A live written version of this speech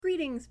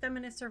Greetings,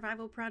 Feminist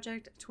Survival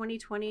Project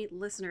 2020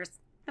 listeners.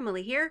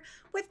 Emily here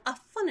with a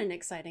fun and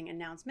exciting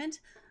announcement.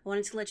 I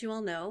wanted to let you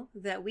all know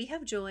that we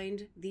have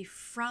joined the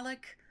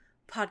Frolic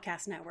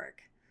Podcast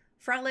Network.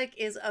 Frolic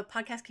is a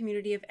podcast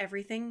community of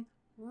everything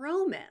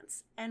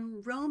romance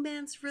and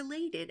romance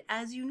related.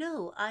 As you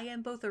know, I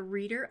am both a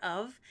reader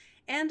of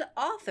and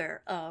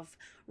author of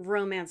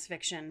romance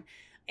fiction.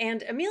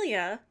 And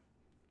Amelia,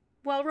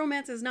 while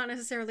romance is not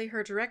necessarily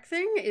her direct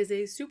thing, is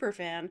a super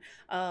fan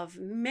of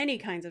many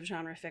kinds of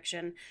genre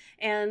fiction.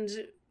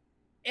 And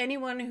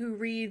anyone who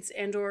reads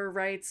and or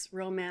writes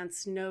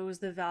romance knows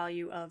the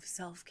value of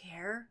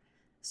self-care.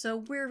 So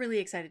we're really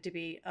excited to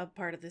be a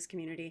part of this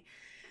community.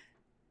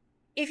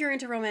 If you're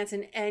into romance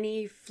in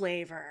any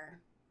flavor,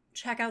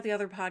 check out the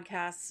other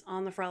podcasts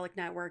on the Frolic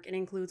Network. It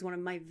includes one of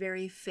my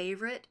very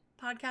favorite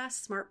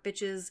podcasts, Smart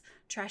Bitches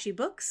Trashy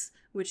Books,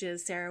 which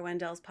is Sarah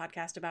Wendell's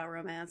podcast about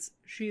romance.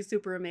 She's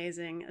super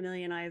amazing.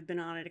 Amelia and I have been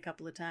on it a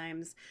couple of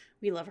times.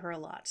 We love her a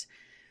lot.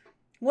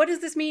 What does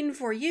this mean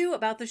for you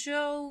about the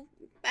show?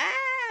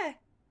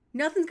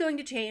 Nothing's going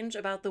to change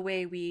about the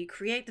way we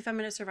create the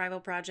Feminist Survival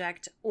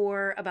Project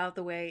or about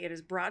the way it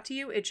is brought to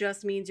you. It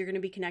just means you're going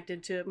to be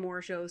connected to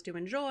more shows to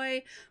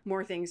enjoy,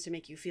 more things to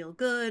make you feel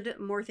good,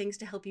 more things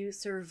to help you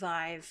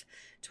survive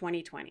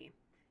 2020.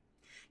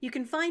 You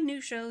can find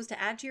new shows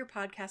to add to your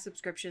podcast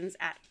subscriptions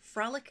at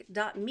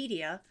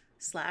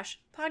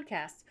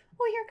frolic.media/podcasts.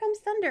 Oh, here comes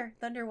Thunder.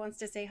 Thunder wants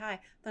to say hi.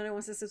 Thunder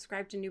wants to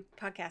subscribe to new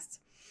podcasts.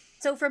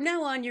 So from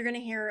now on, you're going to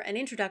hear an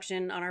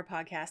introduction on our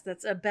podcast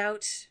that's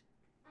about,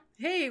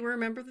 hey, we're a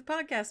member of the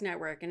podcast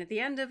network. And at the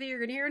end of it, you're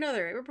going to hear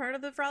another. We're part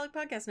of the Frolic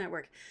Podcast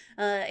Network.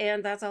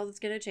 And that's all that's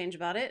going to change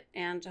about it.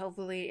 And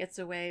hopefully it's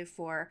a way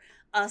for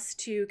us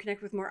to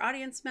connect with more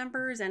audience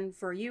members and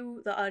for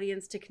you, the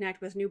audience, to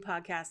connect with new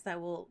podcasts that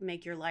will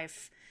make your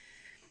life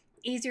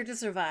easier to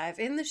survive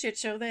in the shit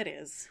show that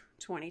is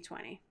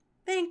 2020.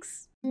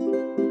 Thanks.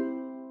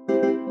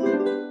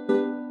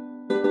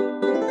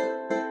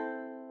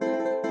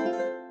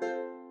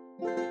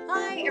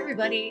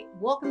 Everybody,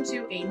 welcome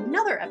to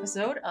another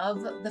episode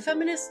of the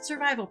Feminist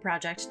Survival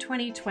Project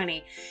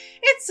 2020.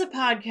 It's a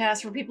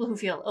podcast for people who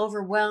feel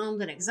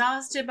overwhelmed and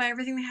exhausted by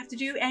everything they have to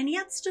do and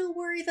yet still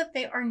worry that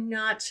they are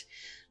not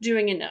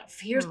doing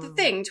enough. Here's the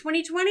thing,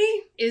 2020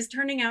 is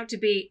turning out to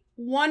be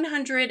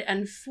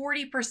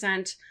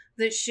 140%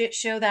 the shit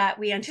show that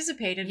we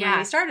anticipated when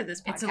we started this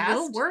podcast. It's a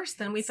little worse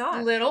than we thought.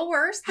 A little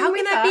worse than How we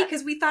can thought. that be?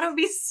 Because we thought it would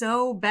be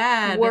so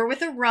bad. War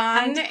with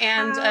Iran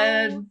and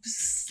a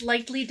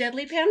slightly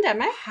deadly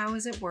pandemic. How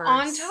is it worse?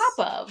 On top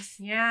of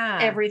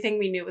everything everything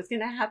we knew was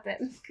going to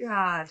happen.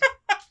 God.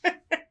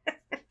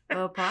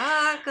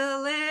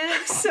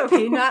 Apocalypse.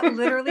 Okay, not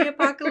literally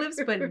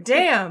apocalypse, but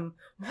damn,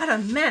 what a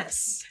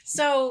mess.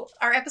 So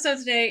our episode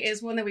today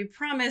is one that we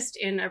promised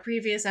in a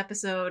previous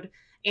episode,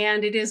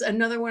 and it is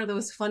another one of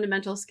those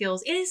fundamental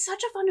skills. It is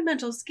such a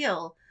fundamental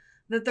skill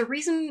that the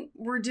reason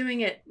we're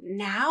doing it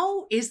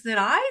now is that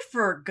I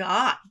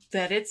forgot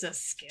that it's a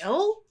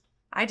skill.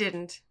 I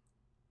didn't.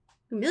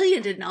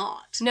 Amelia did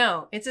not.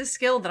 No, it's a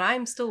skill that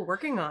I'm still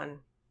working on.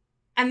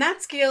 And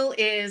that skill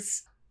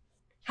is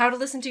how to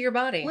listen to your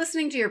body.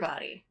 Listening to your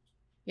body.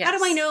 Yes. How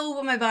do I know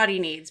what my body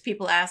needs?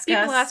 People ask us.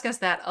 People ask us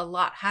that a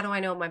lot. How do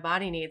I know what my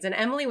body needs? And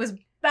Emily was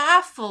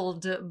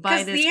baffled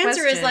by this the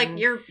answer question. is like,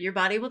 your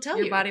body will tell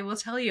you. Your body will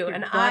tell you. Your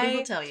and body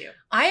will tell you.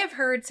 I have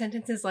heard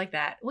sentences like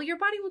that. Well, your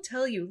body will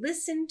tell you.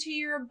 Listen to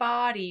your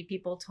body,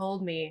 people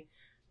told me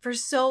for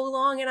so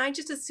long. And I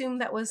just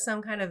assumed that was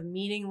some kind of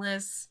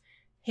meaningless,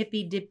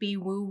 hippy-dippy,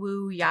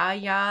 woo-woo,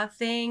 ya-ya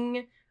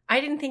thing.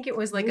 I didn't think it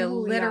was like a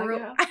literal...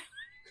 Yeah.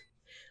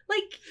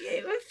 Like,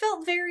 it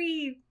felt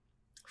very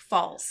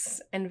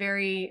false and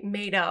very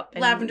made up.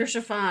 And Lavender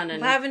chiffon.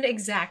 And lavender,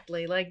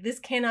 exactly. Like, this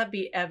cannot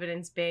be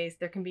evidence-based.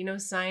 There can be no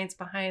science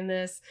behind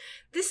this.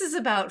 This is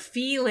about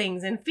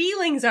feelings, and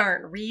feelings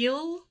aren't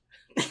real.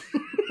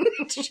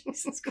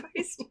 Jesus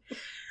Christ.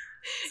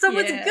 So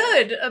what's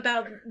good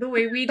about the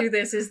way we do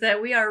this is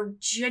that we are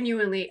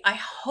genuinely, I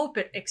hope,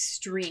 at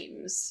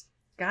extremes.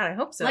 God, I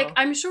hope so. Like,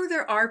 I'm sure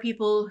there are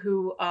people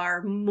who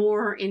are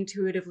more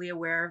intuitively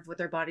aware of what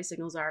their body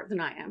signals are than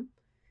I am.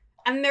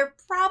 And there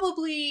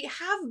probably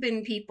have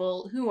been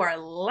people who are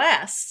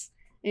less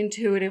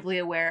intuitively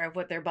aware of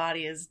what their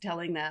body is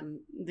telling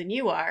them than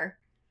you are.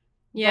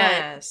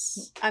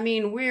 Yes. But, I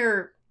mean,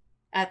 we're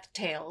at the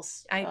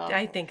tails.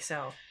 I think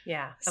so.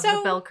 Yeah. Of So,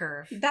 the bell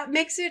curve. That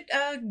makes it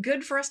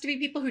good for us to be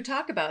people who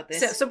talk about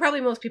this. So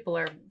probably most people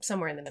are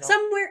somewhere in the middle.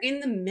 Somewhere in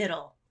the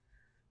middle.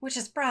 Which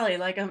is probably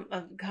like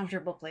a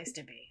comfortable place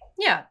to be.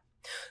 Yeah.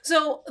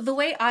 So the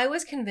way I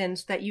was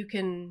convinced that you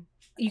can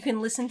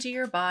listen to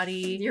your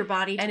body. Your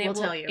body and will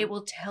tell you. It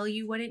will tell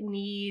you what it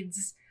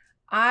needs.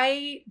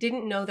 I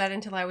didn't know that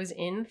until I was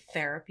in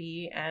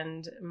therapy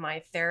and my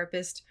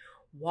therapist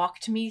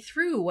walked me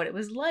through what it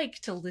was like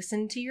to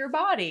listen to your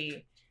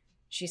body.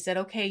 She said,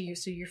 okay,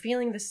 so you're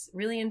feeling this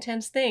really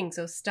intense thing.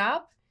 So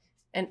stop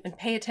and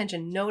pay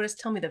attention. Notice,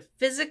 tell me the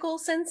physical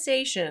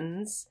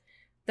sensations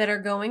that are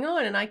going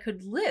on. And I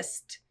could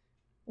list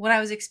what I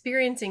was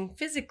experiencing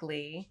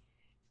physically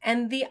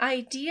And the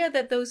idea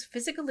that those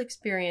physical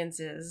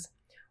experiences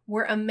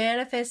were a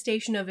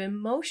manifestation of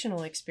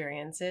emotional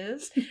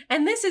experiences.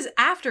 And this is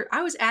after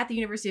I was at the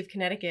University of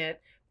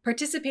Connecticut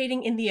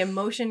participating in the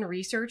emotion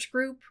research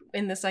group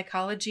in the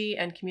psychology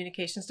and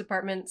communications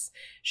departments,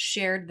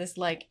 shared this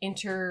like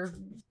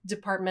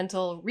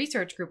interdepartmental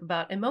research group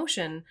about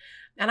emotion.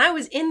 And I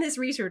was in this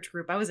research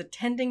group. I was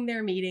attending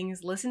their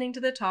meetings, listening to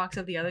the talks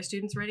of the other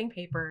students writing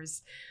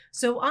papers.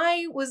 So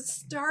I was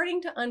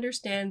starting to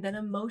understand that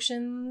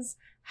emotions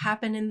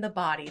happen in the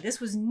body. This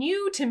was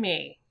new to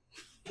me.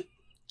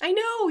 I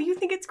know, you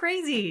think it's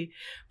crazy.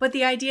 But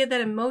the idea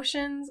that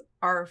emotions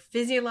are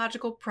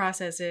physiological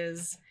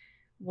processes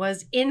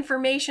was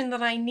information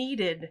that I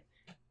needed.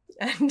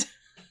 And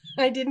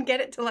I didn't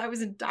get it till I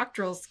was in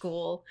doctoral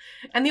school.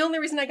 And the only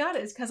reason I got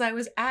it is because I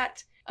was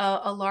at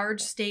a large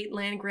state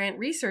land grant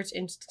research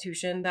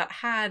institution that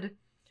had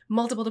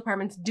multiple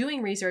departments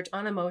doing research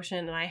on emotion,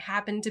 and I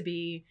happened to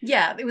be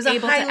it was a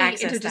able to highly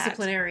access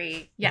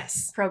interdisciplinary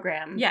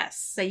program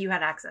Yes. that you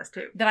had access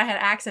to. That I had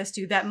access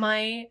to, that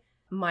my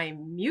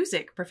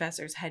music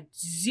professors had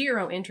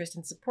zero interest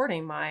in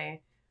supporting my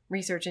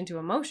research into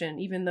emotion,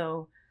 even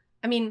though,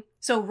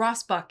 so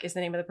Ross Buck is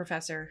the name of the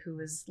professor who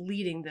was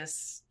leading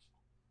this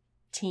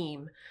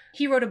team.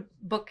 He wrote a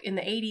book in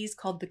the 80s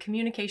called The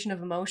Communication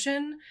of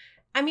Emotion.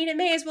 It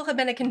may as well have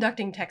been a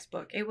conducting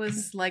textbook. It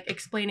was like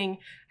explaining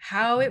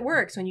how it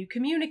works when you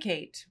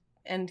communicate.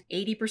 And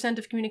 80%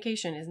 of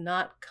communication is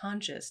not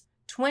conscious.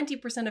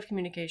 20% of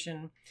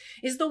communication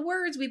is the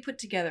words we put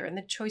together and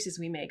the choices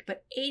we make.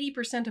 But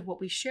 80% of what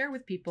we share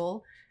with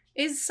people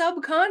is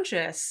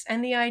subconscious.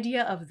 And the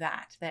idea of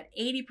that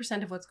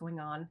 80% of what's going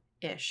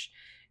on-ish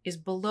is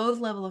below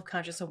the level of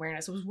conscious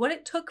awareness was what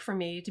it took for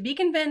me to be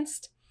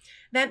convinced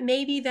that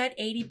maybe that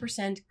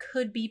 80%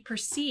 could be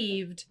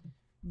perceived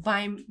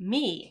by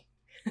me.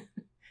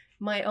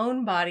 My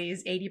own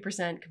body's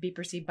 80% could be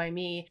perceived by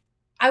me.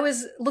 I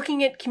was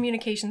looking at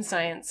communication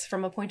science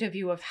from a point of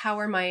view of how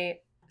are my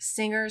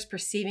singers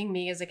perceiving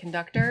me as a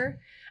conductor,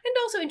 and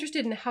also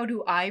interested in how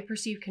do I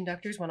perceive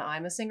conductors when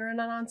I'm a singer in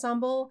an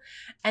ensemble.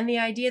 And the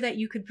idea that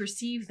you could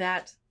perceive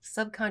that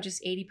subconscious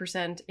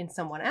 80% in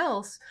someone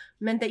else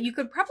meant that you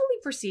could probably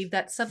perceive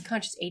that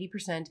subconscious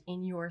 80%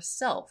 in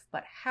yourself.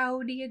 But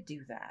how do you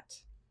do that?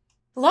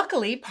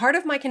 Luckily, part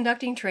of my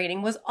conducting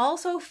training was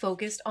also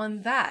focused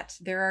on that.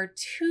 There's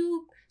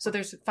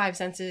 5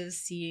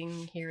 senses: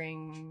 seeing,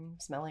 hearing,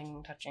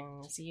 smelling,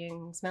 touching,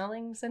 seeing,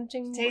 smelling,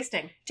 sensing,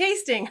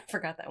 tasting. I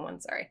forgot that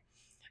one, sorry.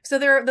 So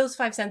there are those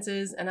 5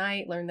 senses, and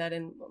I learned that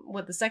in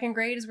the second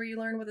grade is where you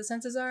learn what the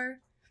senses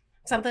are?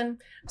 Something.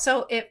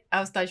 So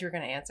I thought you were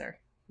going to answer.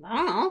 I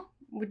don't know.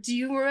 Do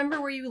you remember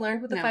where you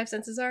learned what the 5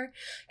 senses are?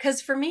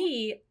 Because for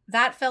me,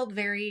 that felt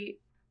very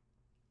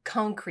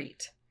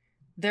concrete.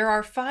 There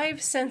are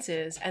 5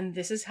 senses, and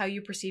this is how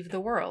you perceive the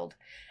world.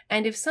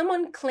 And if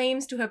someone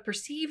claims to have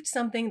perceived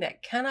something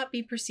that cannot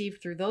be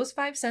perceived through those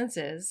 5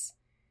 senses,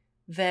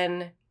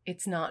 then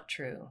it's not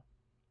true.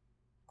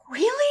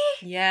 Really?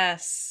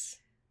 Yes.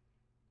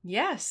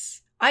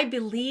 I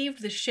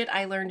believed the shit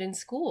I learned in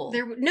school.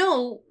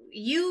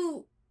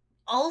 You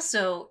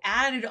also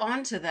added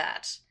on to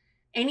that.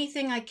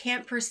 Anything I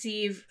can't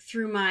perceive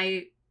through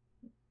my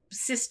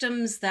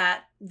systems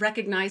that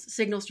recognize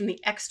signals from the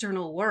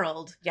external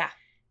world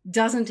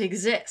doesn't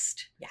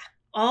exist. Yeah.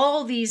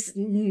 All these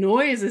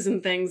noises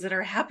and things that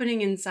are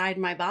happening inside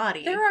my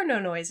body. There are no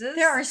noises.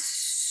 There are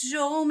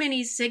so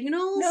many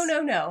signals.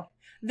 No.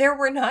 There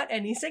were not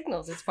any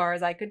signals as far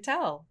as I could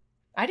tell.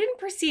 I didn't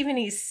perceive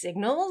any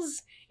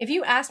signals. If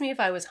you asked me if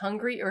I was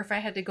hungry or if I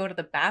had to go to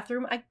the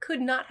bathroom, I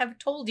could not have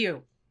told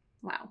you.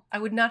 Wow. I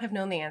would not have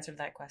known the answer to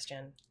that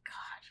question.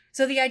 God.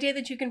 So the idea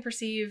that you can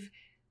perceive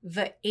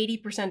the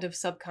 80% of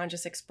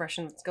subconscious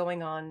expression that's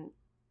going on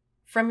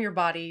from your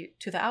body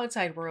to the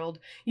outside world,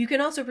 you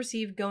can also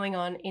perceive going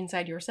on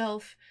inside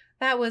yourself.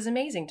 That was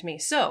amazing to me.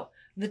 So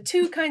the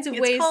 2 kinds of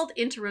ways... It's called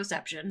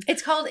interoception.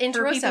 It's called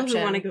interoception. For people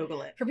who want to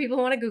Google it. For people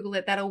who want to Google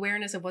it, that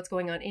awareness of what's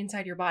going on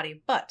inside your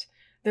body. But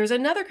there's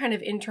another kind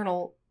of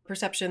internal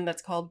perception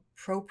that's called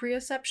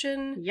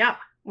proprioception. Yeah.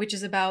 Which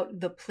is about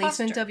the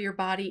placement of your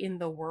body in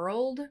the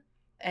world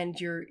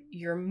and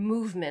your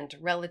movement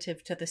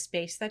relative to the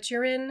space that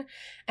you're in.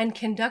 And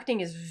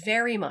conducting is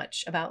very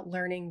much about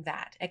learning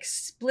that,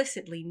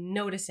 explicitly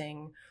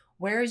noticing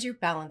where is your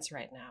balance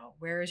right now?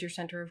 Where is your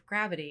center of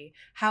gravity?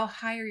 How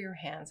high are your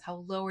hands?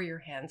 How low are your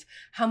hands?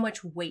 How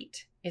much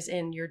weight is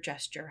in your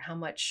gesture? How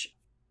much,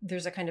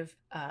 there's a kind of,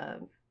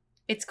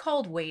 it's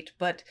called weight,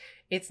 but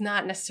it's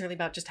not necessarily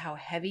about just how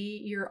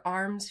heavy your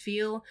arms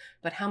feel,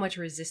 but how much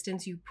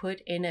resistance you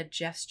put in a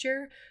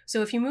gesture.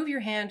 So if you move your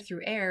hand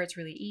through air, it's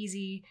really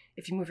easy.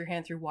 If you move your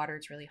hand through water,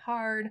 it's really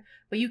hard.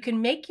 But you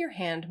can make your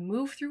hand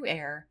move through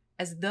air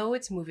as though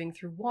it's moving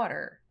through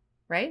water,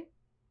 right?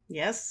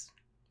 Yes,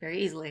 very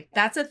easily.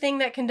 That's a thing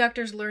that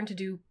conductors learn to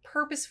do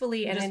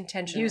purposefully and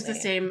intentionally. Use the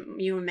same,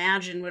 you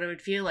imagine what it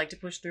would feel like to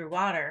push through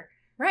water.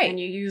 Right. And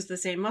you use the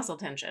same muscle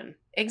tension.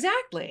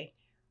 Exactly.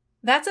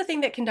 That's a thing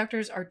that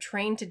conductors are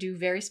trained to do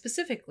very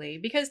specifically,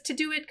 because to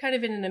do it kind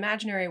of in an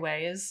imaginary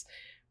way is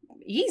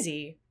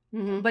easy,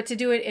 but to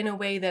do it in a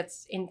way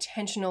that's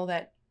intentional,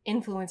 that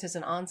influences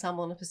an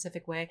ensemble in a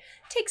specific way,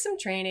 takes some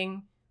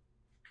training.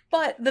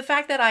 But the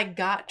fact that I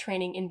got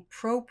training in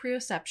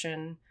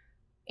proprioception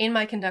in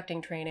my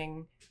conducting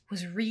training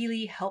was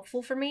really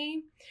helpful for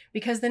me,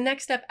 because the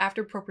next step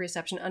after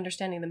proprioception,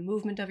 understanding the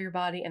movement of your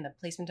body and the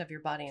placement of your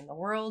body in the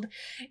world,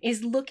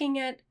 is looking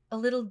at a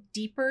little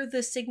deeper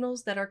the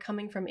signals that are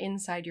coming from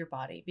inside your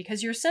body,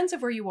 because your sense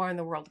of where you are in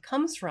the world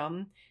comes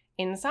from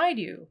inside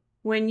you.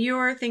 When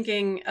you're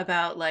thinking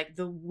about like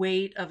the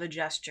weight of a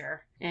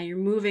gesture and you're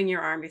moving your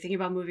arm, you're thinking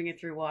about moving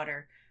it through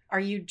water, are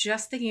you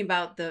just thinking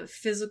about the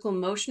physical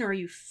motion, or are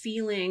you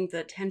feeling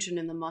the tension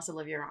in the muscle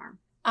of your arm?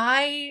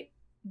 I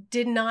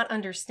did not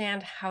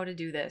understand how to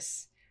do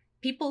this.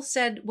 People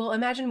said, well,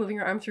 imagine moving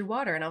your arm through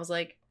water. And I was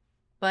like,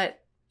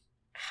 but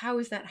how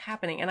is that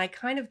happening? And I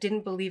kind of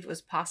didn't believe it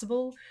was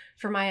possible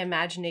for my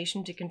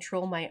imagination to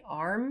control my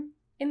arm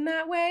in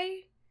that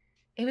way.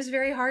 It was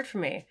very hard for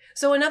me.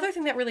 So another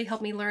thing that really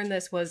helped me learn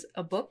this was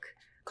a book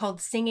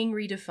called Singing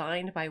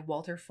Redefined by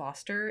Walter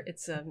Foster.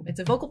 It's a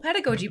vocal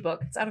pedagogy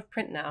book. It's out of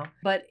print now,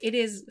 but it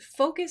is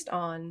focused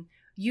on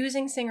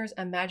using singers'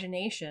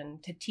 imagination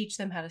to teach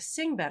them how to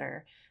sing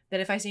better. That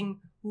if I sing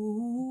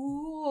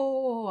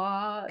ooh,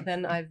 ah,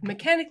 then I've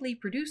mechanically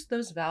produced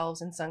those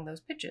vowels and sung those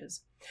pitches.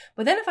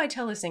 But then if I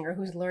tell a singer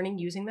who's learning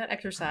using that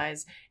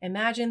exercise,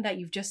 imagine that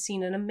you've just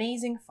seen an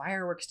amazing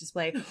fireworks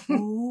display.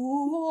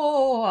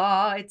 Ooh,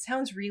 ah, it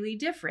sounds really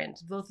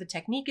different. Both the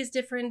technique is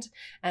different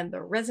and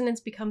the resonance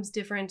becomes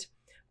different.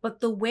 But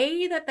the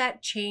way that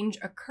that change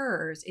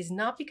occurs is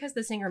not because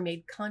the singer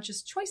made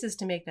conscious choices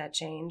to make that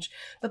change,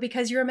 but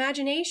because your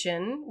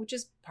imagination, which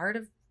is part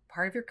of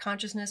your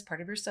consciousness,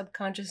 part of your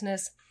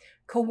subconsciousness,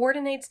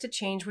 coordinates to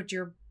change what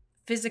your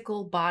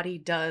physical body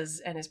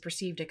does and is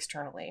perceived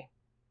externally.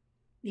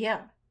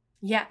 Yeah.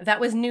 Yeah, that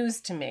was news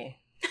to me.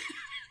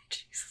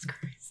 Jesus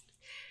Christ.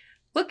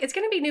 Look, it's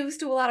going to be news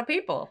to a lot of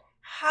people.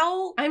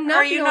 How I'm not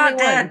are the you only not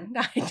dead? one.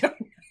 I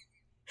don't know.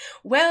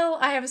 Well,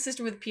 I have a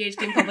sister with a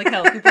PhD in public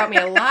health who brought me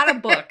a lot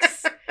of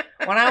books.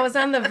 When I was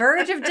on the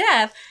verge of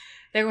death,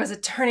 there was a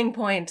turning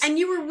point. And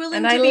you were willing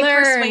And to I be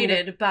learned.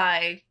 persuaded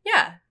by...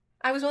 Yeah.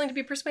 I was willing to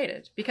be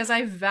persuaded because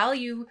I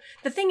value,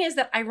 the thing is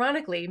that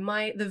ironically,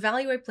 the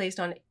value I placed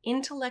on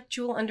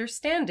intellectual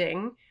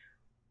understanding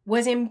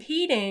was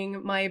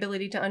impeding my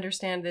ability to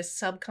understand this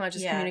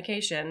subconscious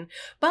communication.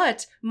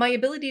 But my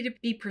ability to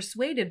be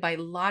persuaded by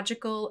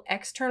logical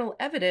external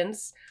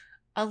evidence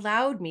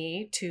allowed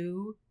me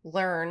to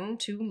learn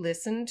to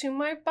listen to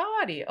my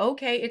body.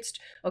 Okay,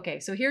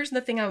 so here's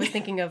the thing I was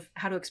thinking of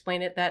how to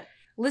explain it, that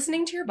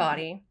listening to your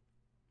body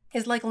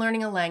is like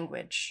learning a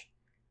language.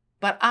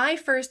 But I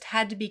first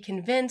had to be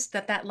convinced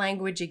that that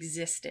language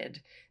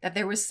existed, that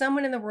there was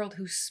someone in the world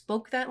who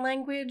spoke that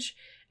language,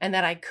 and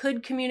that I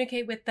could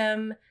communicate with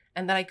them,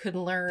 and that I could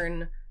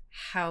learn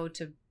how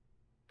to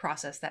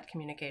process that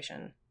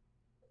communication.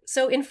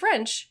 So in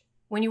French,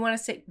 when you want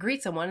to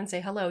greet someone and say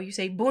hello, you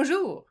say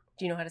bonjour.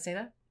 Do you know how to say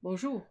that?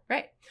 Bonjour.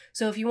 Right.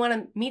 So if you want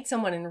to meet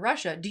someone in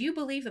Russia, do you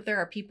believe that there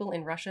are people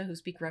in Russia who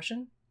speak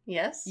Russian?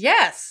 Yes.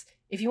 Yes.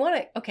 If you want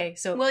to, okay,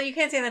 so... Well, you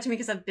can't say that to me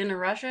because I've been to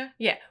Russia.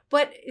 Yeah,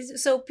 but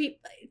so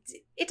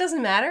it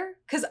doesn't matter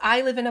because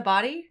I live in a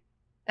body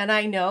and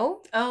I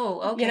know.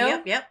 Oh, okay. You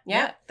know?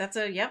 Yep. That's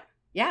a, yep.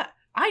 Yeah,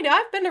 I know.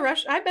 I've been to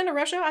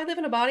Russia. I live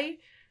in a body.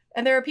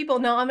 And there are people,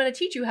 no, I'm going to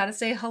teach you how to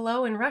say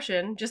hello in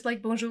Russian, just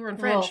like bonjour in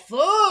French.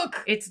 Oh,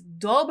 fuck! It's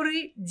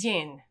dobry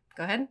dien.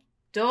 Go ahead.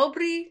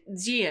 Dobry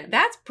dien.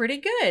 That's pretty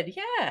good.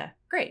 Yeah,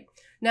 great.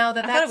 Now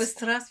I thought it was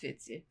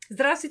здравствуйте.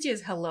 Здравствуйте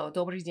is hello.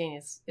 Dobry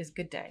dien is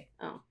good day.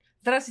 Oh.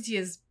 Здравствуйте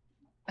is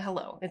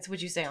hello. It's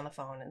what you say on the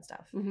phone and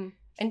stuff. Mm-hmm.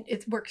 And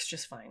it works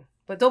just fine.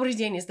 But Dobry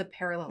dien is the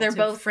parallel. They're to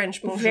both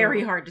French bonjour.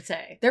 Very hard to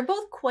say. They're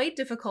both quite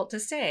difficult to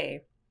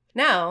say.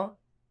 Now,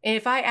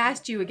 if I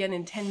asked you again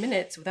in 10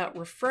 minutes without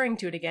referring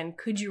to it again,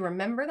 could you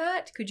remember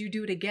that? Could you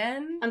do it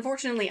again?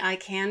 Unfortunately, I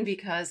can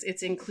because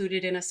it's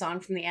included in a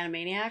song from the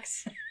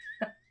Animaniacs.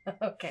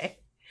 Okay.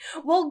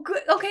 Well,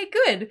 good. Okay,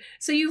 good.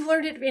 So you've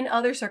learned it in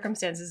other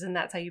circumstances, and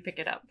that's how you pick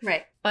it up.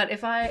 Right. But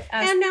if I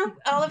ask... And now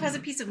Olive has a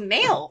piece of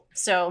mail,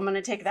 so I'm going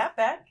to take that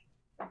back.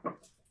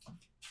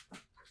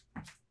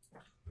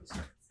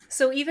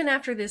 So even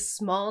after this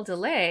small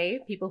delay,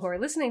 people who are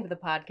listening to the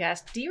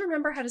podcast, do you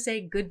remember how to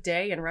say good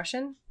day in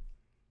Russian?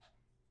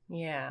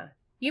 Yeah.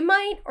 You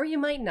might or you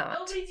might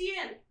not. Dobry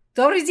dien.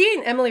 Dobry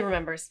dien, Emily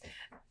remembers.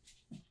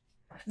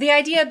 The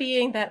idea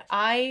being that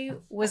I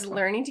was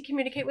learning to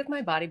communicate with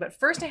my body, but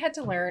first I had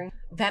to learn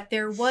that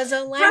there was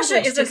a language.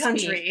 Russia is to a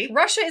country. Speak.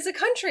 Russia is a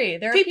country.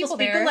 There are people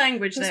speak there a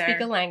language who there. speak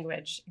a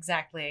language.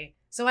 Exactly.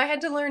 So I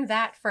had to learn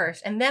that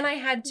first, and then I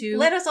had to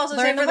Let us also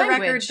say learn for the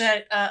record language.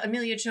 that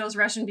Amelia chose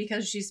Russian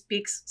because she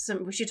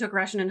took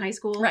Russian in high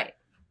school. Right.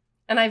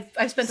 And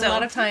I've spent a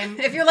lot of time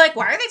If you're like,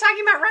 why are they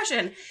talking about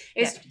Russian?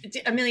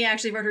 Amelia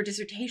actually wrote her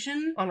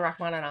dissertation on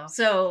Rachmaninoff.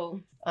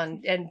 So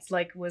and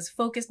was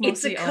focused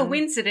it's mostly a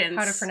coincidence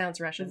on how to pronounce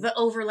Russian. the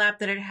overlap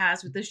that it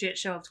has with the shit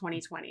show of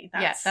 2020.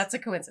 That's a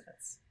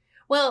coincidence.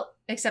 Well,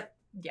 except,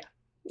 yeah.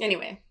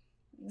 Anyway,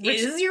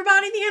 Is your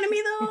body the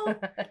enemy, though?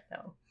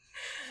 No.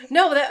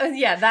 No,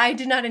 I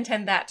did not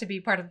intend that to be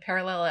part of the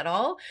parallel at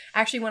all.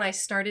 Actually, when I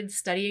started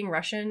studying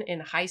Russian in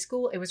high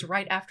school, it was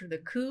right after the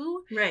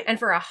coup. Right. And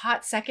for a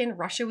hot second,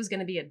 Russia was going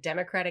to be a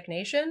democratic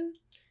nation.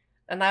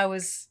 And I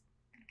was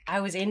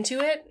into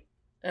it.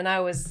 And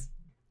I was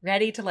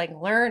ready to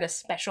learn a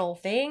special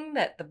thing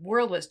that the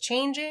world was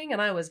changing.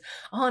 And I was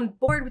on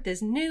board with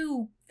this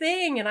new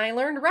thing. And I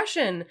learned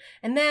Russian.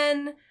 And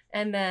then.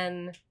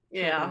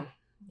 Yeah.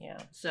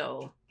 Yeah.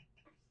 So.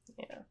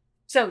 Yeah.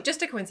 So,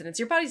 just a coincidence.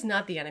 Your body's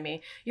not the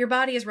enemy. Your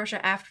body is Russia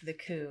after the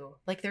coup.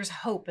 There's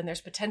hope and there's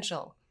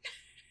potential.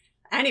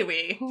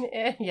 Anyway.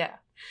 Yeah.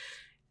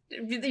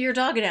 Your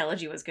dog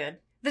analogy was good.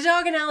 The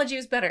dog analogy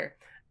was better.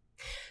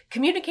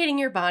 Communicating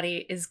your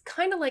body is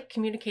kind of like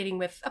communicating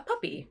with a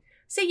puppy.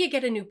 Say you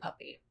get a new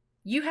puppy.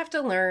 You have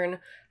to learn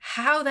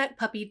how that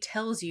puppy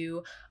tells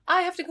you,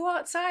 I have to go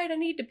outside, I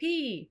need to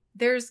pee.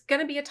 There's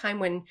going to be a time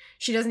when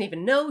she doesn't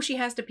even know she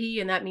has to pee,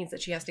 and that means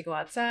that she has to go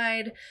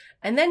outside.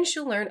 And then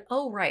she'll learn,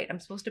 oh, right, I'm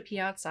supposed to pee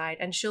outside.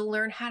 And she'll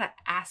learn how to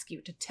ask you,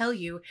 to tell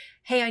you,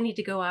 hey, I need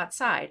to go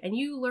outside. And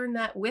you learn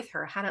that with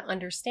her, how to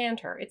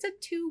understand her. It's a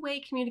two-way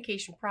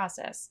communication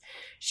process.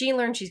 She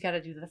learns she's got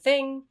to do the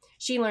thing.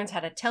 She learns how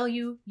to tell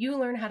you. You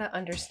learn how to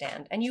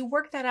understand. And you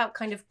work that out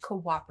kind of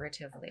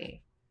cooperatively.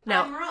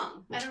 Now, I'm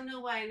wrong. I don't know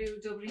why I knew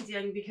Dobry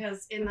Dien,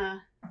 because in the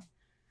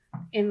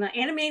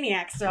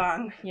Animaniacs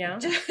song, yeah,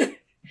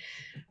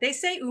 they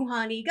say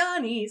Uhani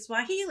Gani,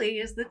 Swahili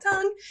is the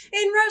tongue.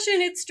 In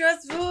Russian, it's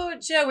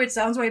Strasvucha, which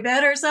sounds way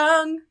better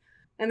sung.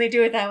 And they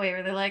do it that way,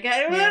 where they're like, I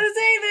don't know how to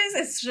say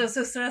this. It's just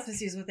so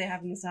Strasvucha is what they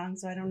have in the song,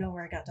 so I don't know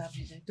where I got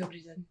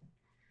Dobry Dien.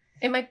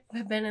 It might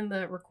have been in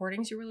the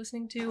recordings you were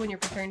listening to when you're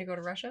preparing to go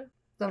to Russia.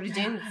 Dobry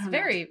Dien,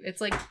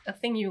 it's like a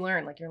thing you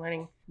learn. You're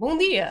learning, Bon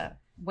dia.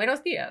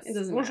 Buenos dias. It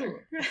doesn't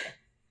matter.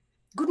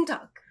 Guten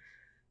Tag.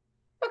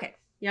 Okay.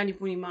 Ja nie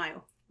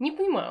poнимаю. Nie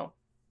poнимаю.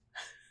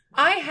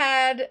 I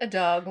had a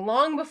dog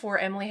long before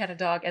Emily had a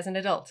dog as an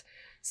adult.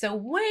 So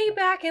way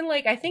back in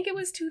I think it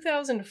was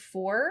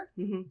 2004,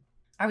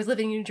 I was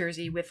living in New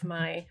Jersey with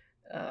my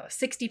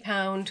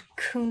 60-pound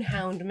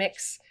coonhound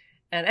mix.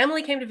 And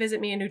Emily came to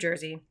visit me in New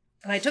Jersey.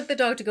 And I took the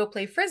dog to go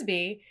play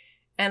Frisbee.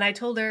 And I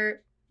told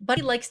her,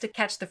 Buddy likes to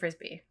catch the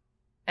Frisbee.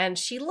 And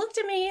she looked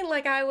at me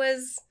like I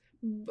was...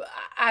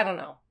 I don't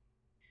know.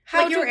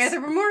 How you were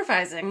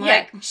anthropomorphizing.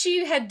 Yeah,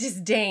 she had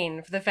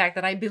disdain for the fact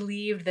that I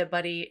believed that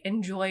Buddy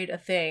enjoyed a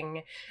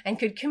thing and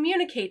could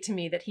communicate to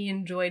me that he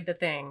enjoyed the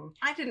thing.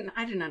 I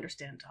didn't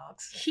understand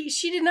dogs.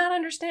 She did not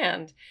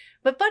understand.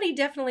 But Buddy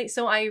definitely,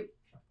 so I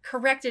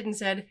corrected and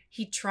said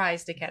he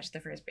tries to catch the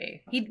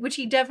Frisbee. Which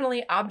he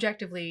definitely,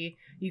 objectively,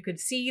 you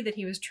could see that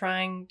he was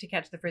trying to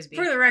catch the Frisbee.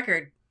 For the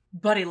record,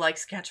 Buddy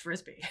likes catch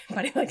Frisbee.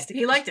 Buddy likes to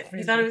He liked it.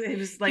 He thought it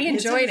was he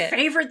enjoyed his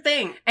favorite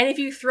thing. And if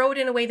you throw it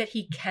in a way that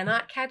he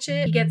cannot catch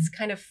it, he gets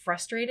kind of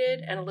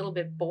frustrated and a little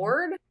bit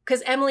bored.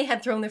 Because Emily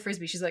had thrown the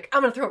Frisbee. She's like,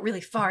 I'm going to throw it really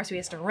far, so he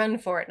has to run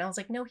for it. And I was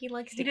like, no, he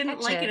likes to catch it. He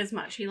didn't like it as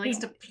much. He likes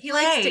to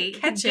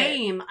catch the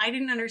game. I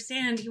didn't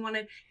understand.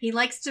 He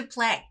likes to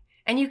play.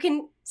 And you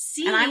can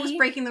see... And I was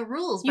breaking the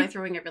rules by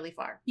throwing it really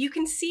far. You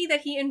can see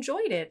that he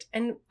enjoyed it.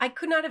 And I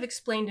could not have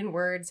explained in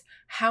words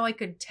how I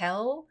could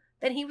tell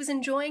that he was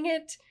enjoying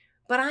it.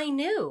 But I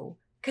knew,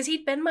 because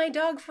he'd been my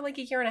dog for a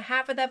year and a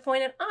half at that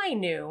point, and I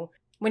knew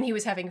when he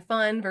was having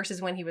fun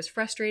versus when he was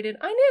frustrated.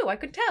 I knew, I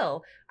could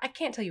tell. I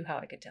can't tell you how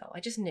I could tell. I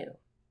just knew.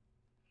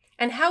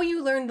 And how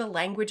you learn the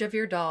language of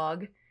your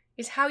dog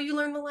is how you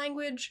learn the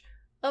language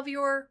of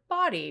your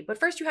body. But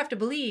first you have to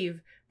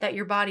believe that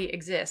your body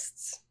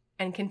exists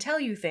and can tell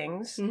you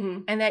things,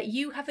 and that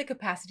you have the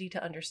capacity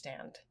to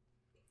understand.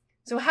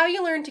 So how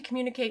you learn to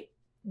communicate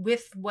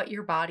with what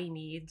your body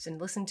needs and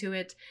listen to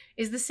it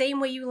is the same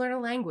way you learn a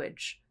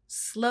language.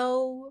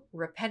 Slow,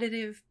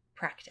 repetitive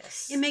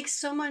practice. It makes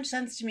so much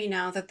sense to me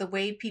now that the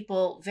way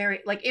people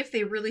if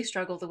they really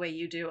struggle the way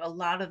you do, a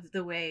lot of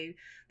the way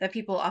that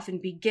people often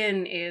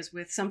begin is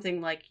with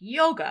something like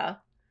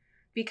yoga.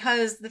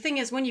 Because the thing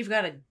is, when you've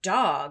got a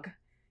dog,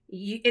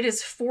 it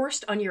is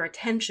forced on your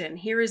attention.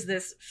 Here is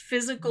this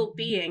physical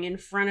being in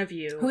front of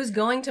you who's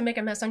going to make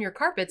a mess on your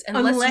carpets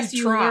unless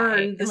you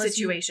learn the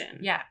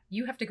situation.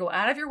 You have to go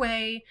out of your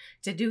way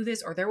to do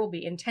this, or there will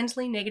be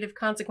intensely negative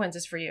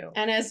consequences for you.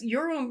 And as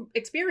your own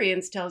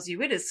experience tells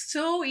you, it is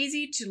so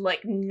easy to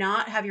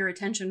not have your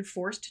attention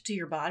forced to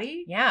your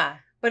body. Yeah.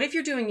 But if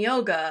you're doing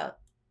yoga,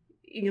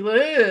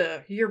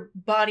 your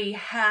body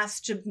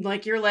has to,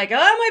 you're like, oh,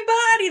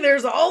 my body,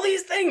 there's all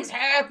these things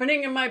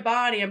happening in my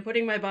body. I'm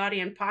putting my body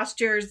in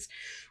postures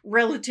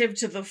relative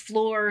to the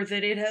floor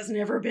that it has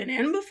never been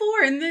in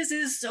before. And this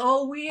is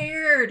so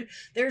weird.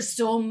 There's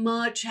so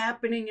much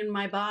happening in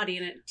my body,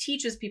 and it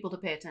teaches people to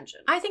pay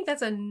attention. I think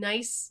that's a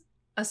nice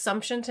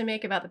assumption to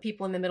make about the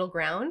people in the middle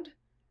ground.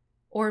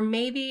 Or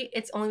maybe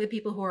it's only the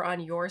people who are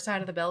on your side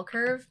of the bell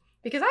curve.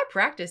 Because I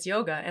practice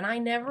yoga, and I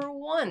never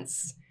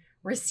once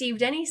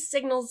received any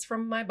signals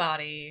from my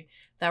body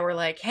that were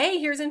like, hey,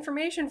 here's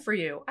information for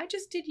you. I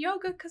just did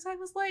yoga because I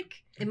was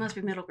like... It must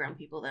be middle ground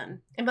people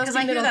then. It must Because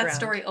be I middle hear that ground.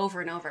 story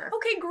over and over.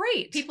 Okay,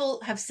 great.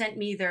 People have sent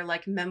me their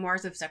like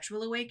memoirs of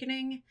sexual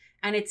awakening,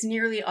 and it's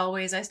nearly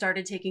always I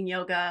started taking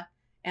yoga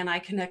and I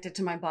connected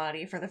to my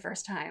body for the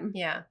first time.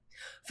 Yeah.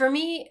 For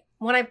me,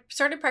 when I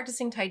started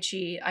practicing Tai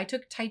Chi, I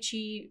took Tai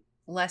Chi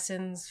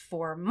lessons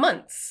for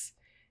months.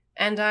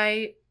 And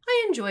I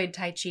enjoyed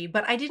Tai Chi,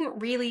 but I didn't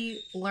really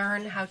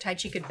learn how Tai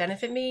Chi could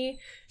benefit me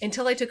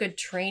until I took a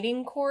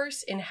training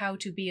course in how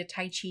to be a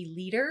Tai Chi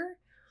leader,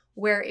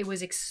 where it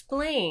was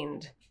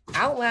explained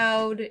out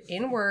loud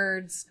in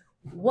words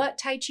what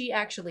Tai Chi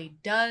actually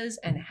does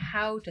and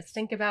how to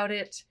think about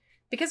it.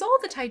 Because all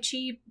the Tai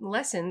Chi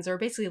lessons are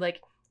basically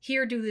like,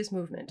 here, do this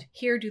movement.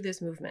 Here, do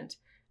this movement.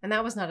 And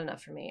that was not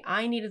enough for me.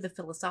 I needed the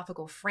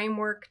philosophical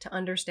framework to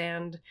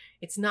understand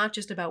it's not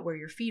just about where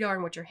your feet are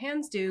and what your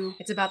hands do.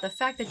 It's about the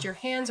fact that your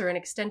hands are an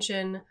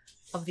extension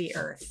of the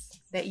earth,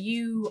 that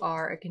you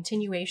are a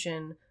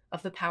continuation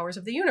of the powers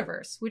of the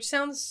universe, which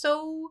sounds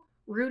so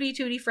rooty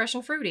tooty, fresh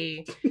and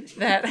fruity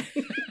that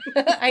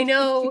I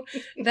know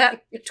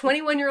that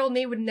 21-year-old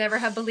me would never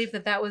have believed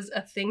that that was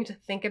a thing to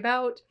think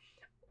about.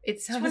 It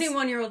sounds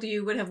 21-year-old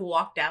you would have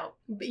walked out.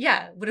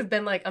 Yeah, would have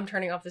been like, I'm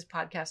turning off this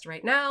podcast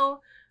right now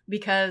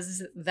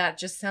because that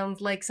just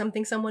sounds like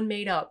something someone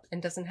made up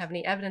and doesn't have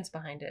any evidence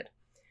behind it.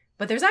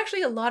 But there's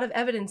actually a lot of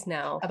evidence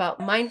now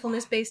about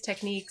mindfulness-based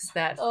techniques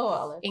that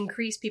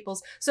increase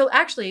people's... So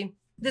actually,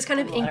 this kind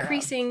of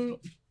increasing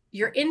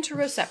your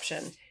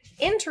interoception.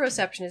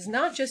 Interoception is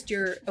not just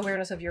your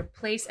awareness of your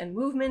place and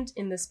movement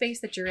in the space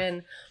that you're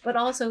in, but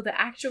also the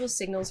actual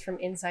signals from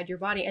inside your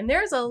body. And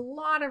there's a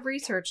lot of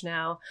research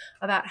now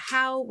about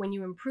how when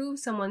you improve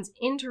someone's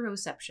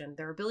interoception,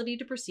 their ability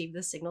to perceive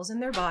the signals in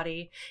their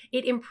body,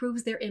 it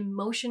improves their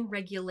emotion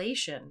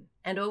regulation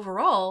and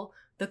overall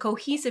the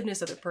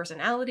cohesiveness of their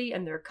personality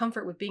and their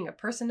comfort with being a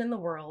person in the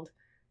world.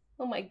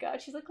 Oh my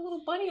God, she's like a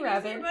little bunny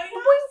rabbit. Kaboing,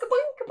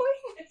 kaboing, kaboing.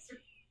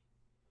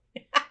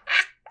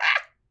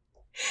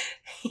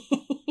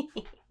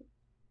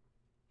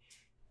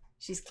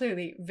 She's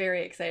clearly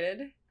very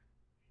excited. Is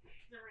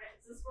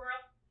the squirrel?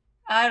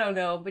 I don't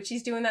know, but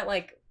she's doing that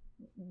like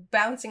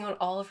bouncing on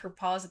all of her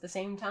paws at the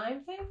same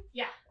time thing.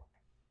 Yeah.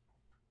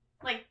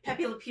 Like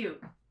Pepe Le Pew.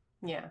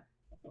 Yeah.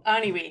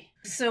 Anyway,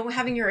 so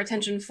having your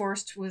attention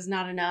forced was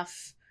not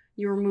enough.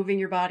 You were moving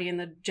your body in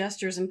the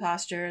gestures and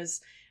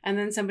postures. And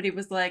then somebody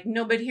was like,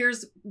 no, but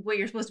here's what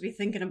you're supposed to be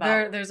thinking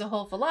about. There's a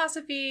whole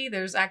philosophy.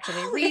 There's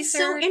actually research. It's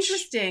so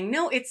interesting.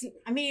 No,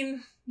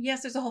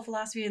 yes, there's a whole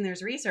philosophy and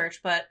there's research,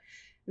 but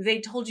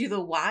they told you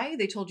the why.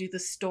 They told you the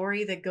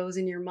story that goes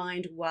in your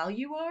mind while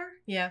you are.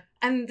 Yeah.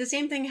 And the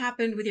same thing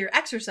happened with your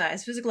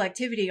exercise. Physical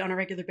activity on a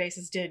regular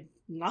basis did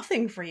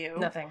nothing for you.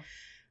 Nothing.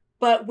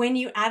 But when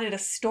you added a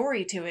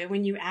story to it,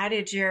 when you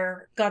added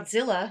your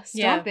Godzilla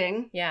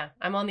stomping. Yeah,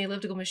 I'm on the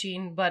elliptical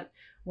machine, but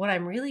what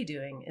I'm really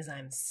doing is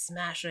I'm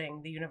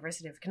smashing the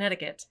University of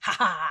Connecticut. Ha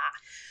ha!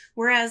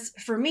 Whereas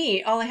for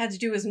me, all I had to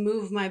do was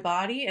move my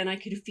body and I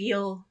could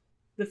feel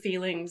the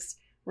feelings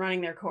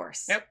running their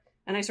course. Yep.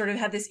 And I sort of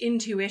had this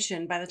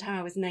intuition by the time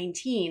I was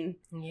 19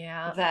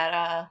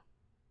 that,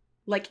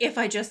 like, if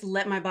I just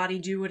let my body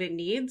do what it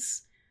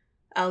needs,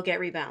 I'll get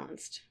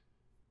rebalanced.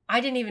 I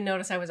didn't even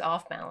notice I was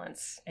off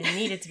balance and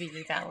needed to be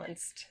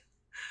rebalanced.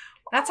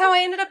 That's how I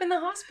ended up in the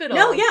hospital.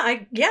 No,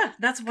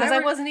 that's why because I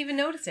wasn't even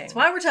noticing. That's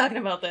why we're talking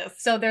about this.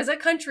 So there's a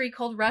country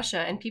called Russia,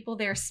 and people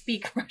there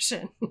speak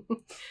Russian.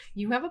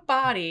 You have a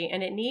body,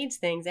 and it needs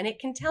things, and it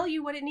can tell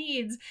you what it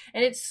needs,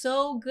 and it's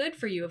so good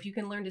for you if you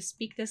can learn to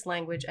speak this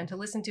language and to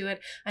listen to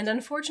it. And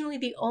unfortunately,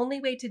 the only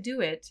way to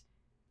do it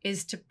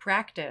is to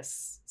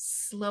practice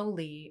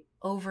slowly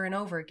over and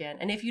over again.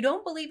 And if you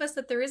don't believe us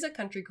that there is a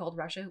country called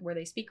Russia where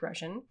they speak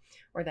Russian,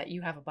 or that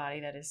you have a body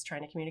that is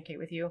trying to communicate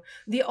with you,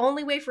 the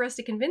only way for us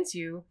to convince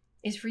you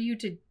is for you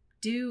to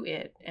do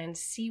it and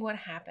see what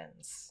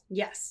happens.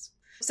 Yes.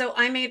 So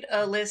I made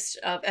a list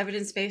of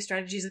evidence-based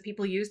strategies that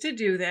people use to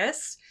do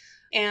this.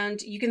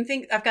 And you can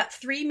think, I've got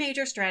 3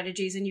 major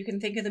strategies, and you can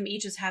think of them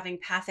each as having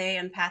path A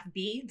and path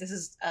B. This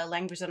is a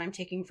language that I'm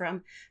taking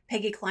from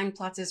Peggy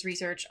Kleinplotz's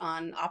research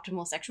on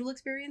optimal sexual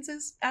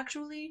experiences,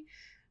 actually.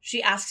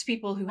 She asks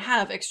people who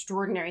have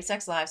extraordinary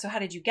sex lives, so how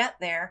did you get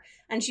there?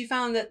 And she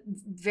found that,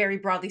 very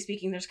broadly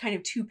speaking, there's kind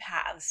of 2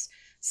 paths.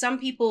 Some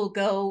people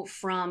go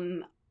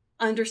from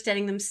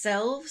understanding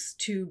themselves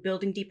to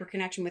building deeper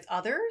connection with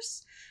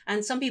others.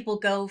 And some people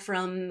go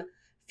from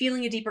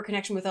feeling a deeper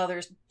connection with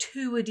others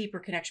to a deeper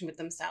connection with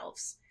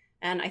themselves.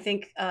 And I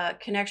think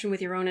connection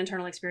with your own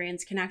internal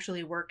experience can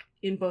actually work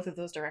in both of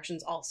those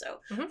directions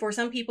also. Mm-hmm. For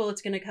some people,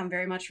 it's going to come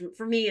very much from,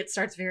 for me, it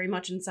starts very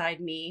much inside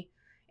me,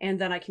 and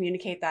then I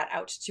communicate that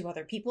out to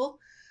other people.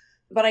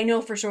 But I know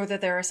for sure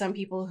that there are some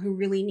people who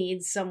really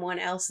need someone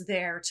else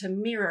there to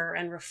mirror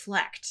and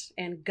reflect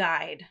and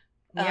guide.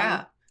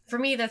 Yeah. For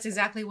me, that's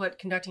exactly what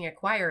conducting a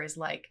choir is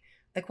like.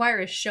 The choir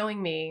is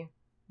showing me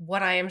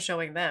what I am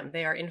showing them.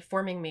 They are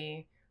informing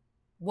me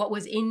what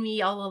was in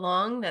me all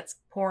along that's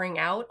pouring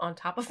out on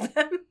top of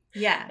them.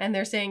 Yeah. And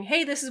they're saying,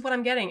 hey, this is what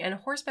I'm getting. And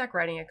horseback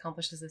riding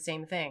accomplishes the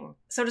same thing.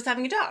 So does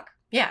having a dog.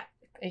 Yeah.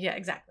 Yeah,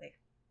 exactly.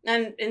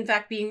 And in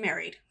fact, being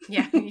married.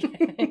 Yeah.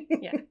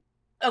 Yeah.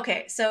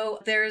 Okay, so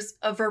there's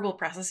a verbal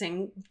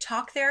processing.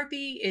 Talk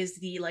therapy is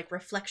the like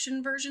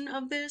reflection version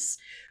of this,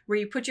 where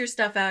you put your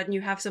stuff out and you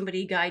have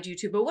somebody guide you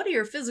to, but what are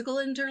your physical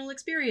internal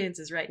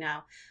experiences right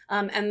now?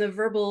 And the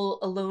verbal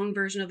alone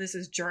version of this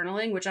is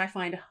journaling, which I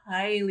find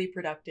highly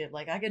productive.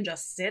 Like I can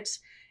just sit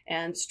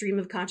and stream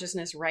of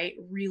consciousness write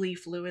really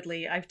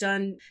fluidly. I've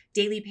done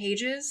daily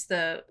pages,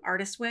 the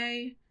artist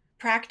way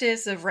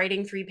practice of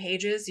writing 3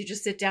 pages. You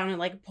just sit down and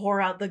like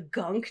pour out the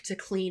gunk to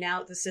clean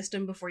out the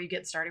system before you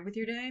get started with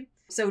your day.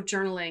 So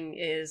journaling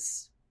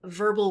is a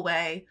verbal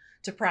way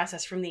to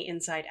process from the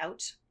inside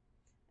out.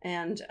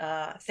 And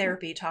talk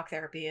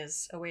therapy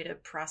is a way to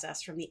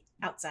process from the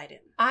outside in.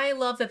 I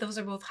love that those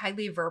are both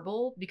highly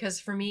verbal, because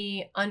for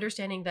me,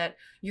 understanding that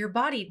your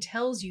body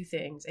tells you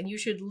things and you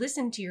should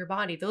listen to your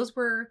body, those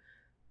were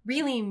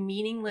really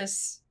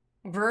meaningless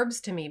verbs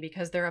to me,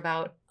 because they're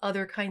about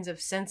other kinds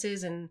of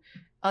senses and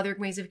other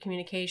ways of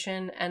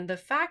communication. And the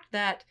fact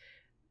that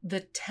the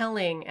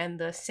telling and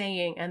the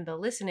saying and the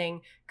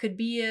listening could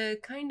be a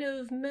kind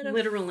of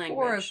literal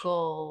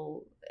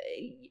metaphorical,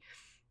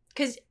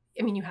 because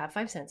I mean, you have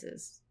 5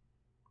 senses,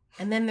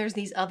 and then there's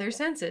these other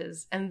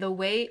senses, and the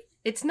way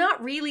it's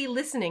not really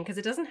listening because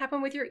it doesn't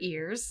happen with your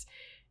ears,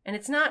 and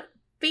it's not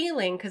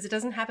feeling because it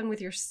doesn't happen with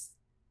your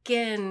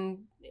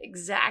skin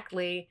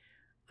exactly.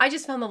 I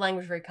just found the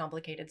language very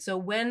complicated. So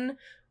when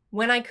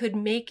I could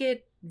make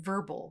it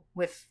verbal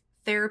with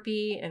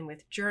therapy and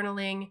with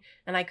journaling,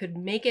 and I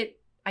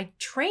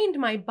trained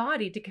my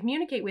body to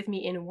communicate with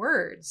me in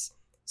words,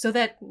 so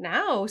that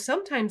now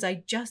sometimes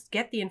I just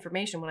get the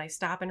information when I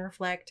stop and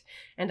reflect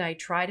and I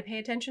try to pay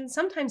attention.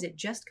 Sometimes it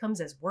just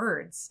comes as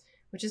words,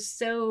 which is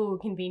so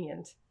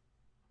convenient.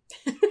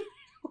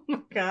 Oh my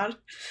God.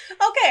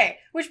 Okay,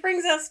 which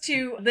brings us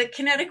to the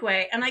kinetic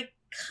way. And I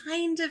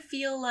kind of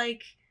feel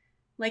like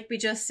we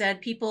just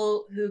said,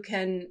 people who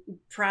can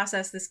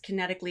process this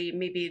kinetically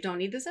maybe don't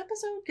need this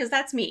episode, because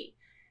that's me.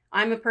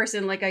 I'm a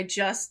person, like, I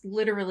just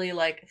literally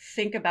like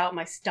think about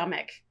my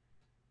stomach.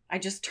 I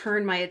just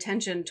turn my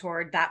attention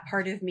toward that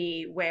part of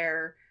me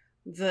where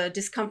the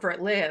discomfort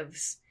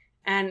lives,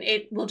 and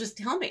it will just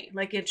tell me.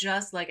 Like, it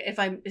just, like, if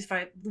I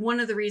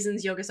one of the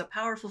reasons yoga is so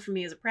powerful for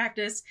me as a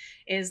practice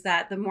is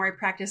that the more I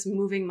practice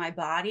moving my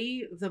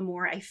body, the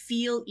more I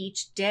feel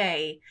each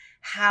day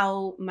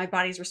how my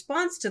body's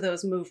response to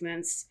those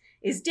movements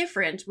is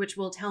different, which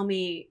will tell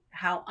me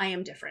how I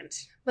am different.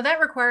 But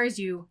that requires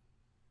you,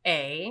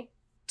 A,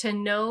 to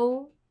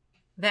know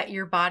that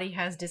your body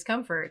has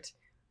discomfort,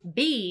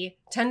 B,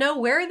 to know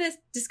where this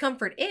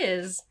discomfort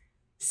is,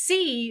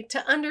 C,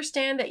 to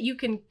understand that you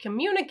can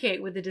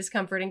communicate with the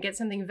discomfort and get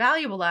something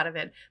valuable out of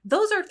it.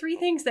 Those are 3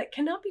 things that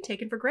cannot be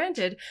taken for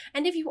granted.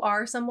 And if you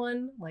are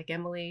someone like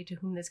Emily to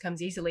whom this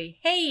comes easily,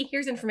 hey,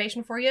 here's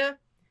information for you.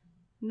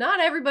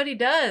 Not everybody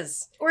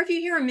does. Or if you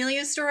hear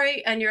Amelia's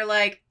story and you're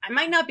like, I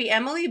might not be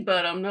Emily,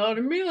 but I'm not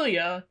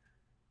Amelia.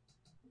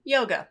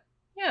 Yoga.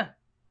 Yeah.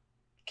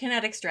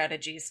 Kinetic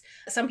strategies.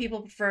 Some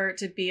people prefer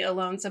to be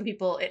alone. Some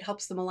people, it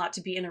helps them a lot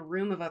to be in a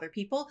room of other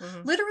people.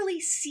 Mm-hmm. Literally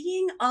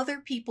seeing other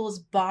people's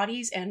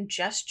bodies and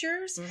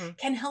gestures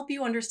can help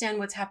you understand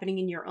what's happening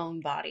in your own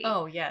body.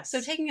 Oh, yes.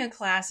 So taking a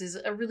class is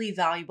a really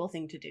valuable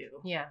thing to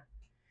do. Yeah.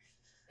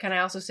 Can I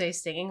also say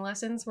singing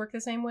lessons work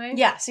the same way?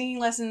 Yeah, singing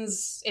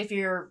lessons, if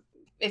your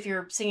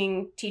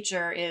singing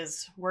teacher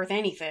is worth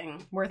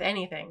anything,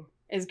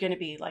 is going to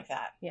be like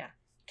that. Yeah.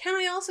 Can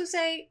I also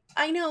say,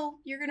 I know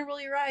you're going to roll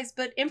your eyes,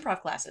 but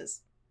improv classes.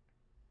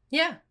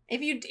 Yeah.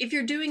 If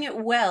you're doing it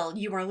well,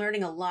 you are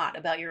learning a lot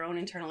about your own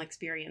internal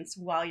experience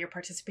while you're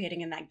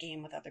participating in that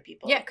game with other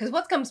people. Yeah, because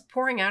what comes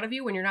pouring out of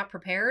you when you're not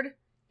prepared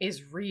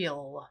is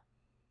real.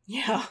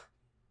 Yeah.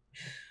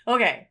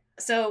 Okay.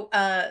 So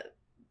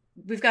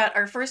we've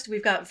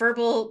got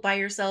verbal by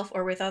yourself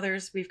or with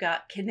others. We've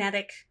got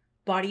kinetic,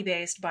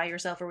 body-based by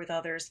yourself or with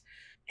others.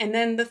 And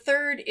then the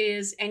third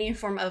is any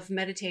form of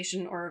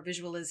meditation or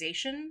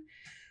visualization,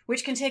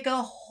 which can take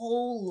a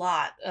whole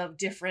lot of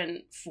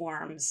different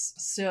forms.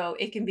 So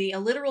it can be a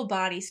literal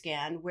body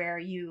scan where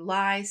you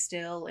lie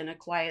still in a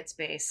quiet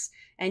space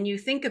and you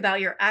think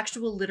about your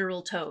actual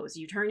literal toes.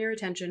 You turn your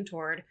attention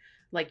toward,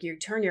 like, you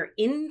turn your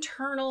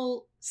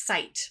internal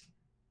sight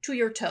to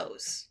your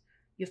toes.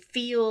 You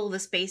feel the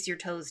space your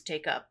toes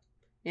take up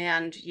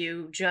and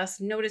you just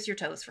notice your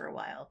toes for a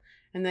while.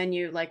 And then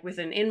you, like, with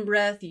an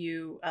in-breath,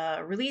 you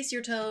release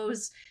your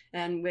toes.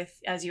 And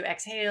as you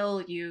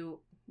exhale,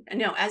 you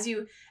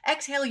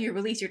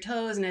release your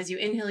toes. And as you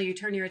inhale, you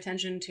turn your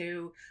attention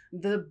to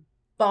the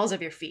balls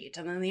of your feet,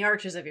 and then the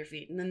arches of your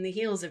feet, and then the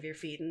heels of your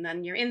feet, and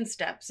then your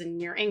insteps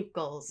and your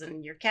ankles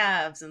and your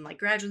calves. And, like,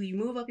 gradually you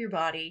move up your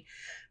body,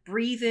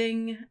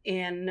 breathing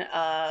in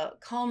a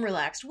calm,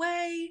 relaxed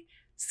way,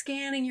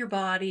 scanning your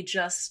body,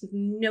 just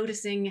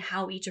noticing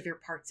how each of your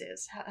parts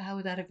is. How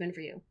would that have been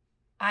for you?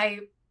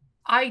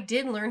 I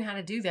did learn how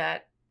to do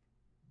that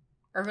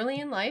early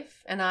in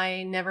life, and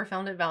I never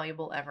found it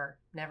valuable ever.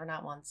 Never,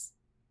 not once.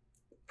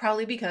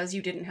 Probably because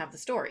you didn't have the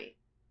story.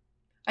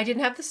 I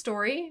didn't have the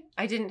story.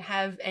 I didn't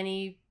have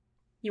any...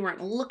 You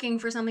weren't looking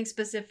for something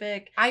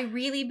specific. I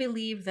really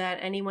believe that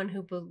anyone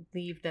who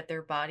believed that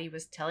their body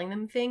was telling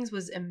them things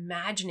was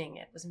imagining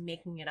it, was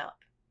making it up.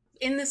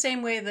 In the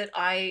same way that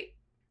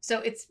so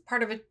it's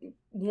part of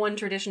one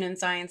tradition in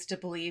science to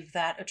believe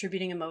that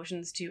attributing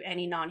emotions to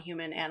any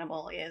non-human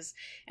animal is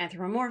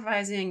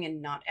anthropomorphizing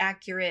and not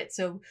accurate.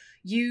 So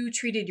you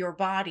treated your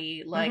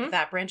body like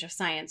that branch of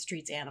science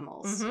treats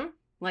animals. Mm-hmm.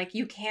 Like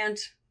you can't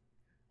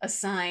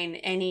assign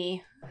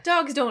any...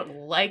 Dogs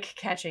don't like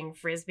catching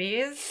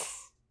frisbees.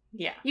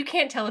 Yeah. You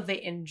can't tell if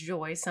they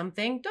enjoy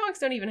something. Dogs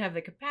don't even have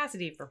the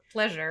capacity for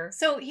pleasure.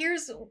 So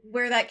here's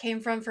where that came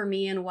from for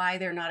me and why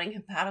they're not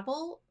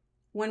incompatible.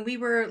 When we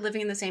were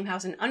living in the same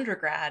house in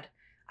undergrad,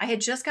 I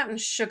had just gotten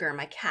Sugar,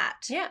 my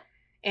cat. Yeah.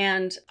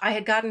 And I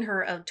had gotten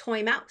her a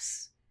toy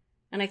mouse.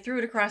 And I threw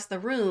it across the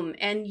room.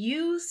 And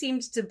you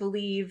seemed to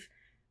believe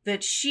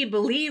that she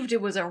believed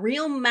it was a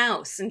real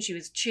mouse and she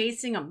was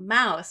chasing a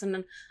mouse.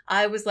 And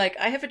I was like,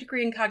 I have a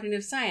degree in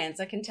cognitive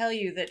science. I can tell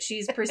you that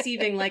she's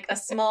perceiving like a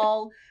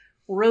small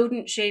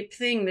rodent-shaped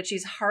thing that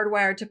she's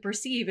hardwired to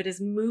perceive. It is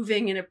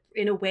moving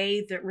in a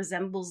way that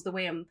resembles the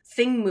way a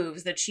thing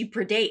moves that she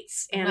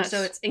predates. And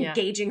so it's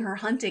engaging her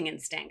hunting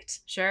instinct.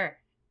 Sure.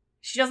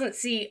 She doesn't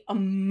see a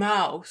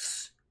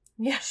mouse.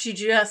 Yeah. She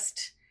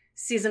just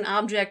sees an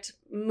object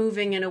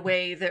moving in a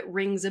way that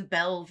rings a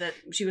bell that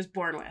she was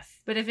born with.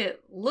 But if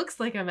it looks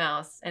like a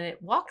mouse and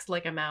it walks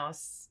like a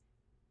mouse,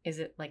 is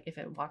it like if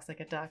it walks like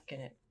a duck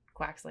and it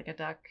quacks like a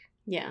duck?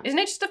 Yeah. Isn't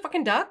it just a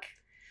fucking duck?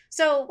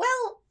 So,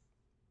 well,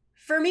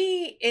 for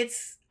me,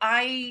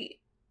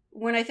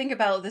 when I think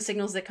about the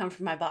signals that come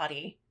from my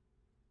body,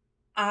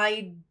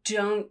 I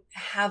don't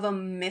have a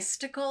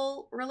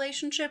mystical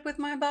relationship with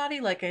my body.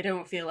 Like, I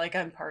don't feel like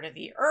I'm part of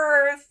the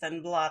earth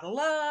and blah, blah,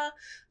 blah.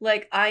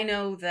 Like, I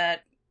know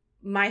that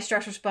my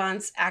stress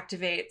response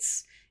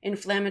activates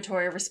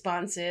inflammatory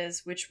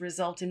responses, which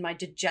result in my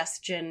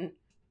digestion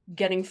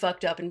getting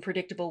fucked up in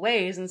predictable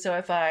ways. And so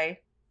if I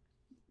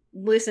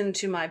listen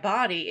to my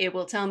body, it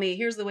will tell me,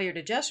 here's the way your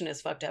digestion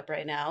is fucked up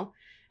right now.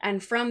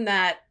 And from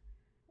that,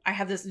 I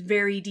have this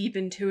very deep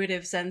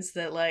intuitive sense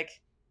that,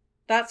 like,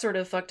 that sort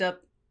of fucked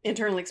up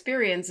internal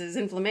experience is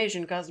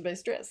inflammation caused by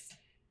stress.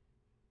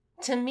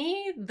 To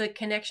me, the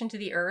connection to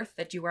the earth,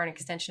 that you are an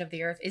extension of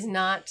the earth, is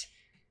not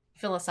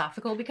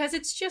philosophical because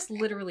it's just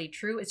literally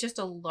true. It's just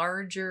a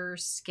larger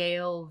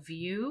scale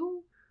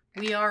view.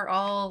 We are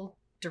all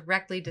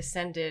directly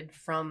descended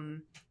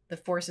from the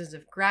forces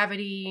of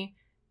gravity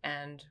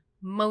and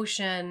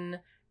motion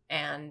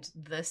and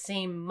the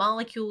same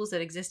molecules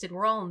that existed.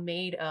 We're all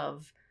made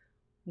of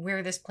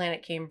where this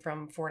planet came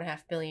from 4.5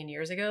 billion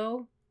years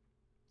ago.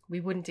 We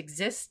wouldn't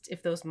exist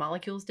if those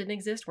molecules didn't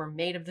exist. We're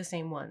made of the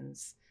same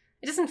ones.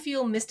 It doesn't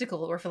feel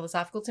mystical or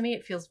philosophical to me.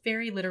 It feels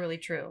very literally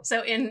true.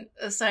 So in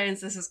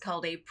science, this is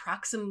called a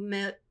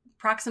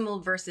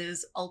proximal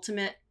versus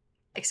ultimate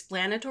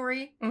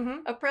explanatory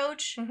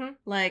approach. Mm-hmm.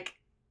 Like,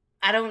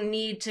 I don't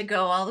need to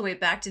go all the way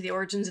back to the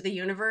origins of the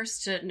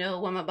universe to know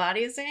what my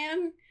body is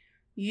in.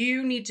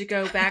 You need to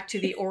go back to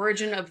the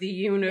origin of the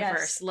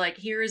universe. Yes. Like,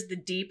 here is the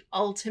deep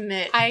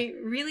ultimate. I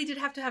really did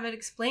have to have it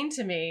explained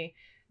to me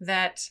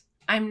that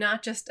I'm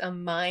not just a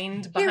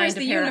mind behind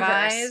a pair of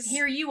eyes.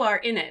 Here you are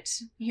in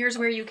it. Here's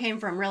where you came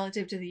from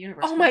relative to the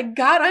universe. Oh my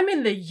god, I'm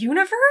in the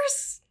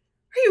universe?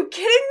 Are you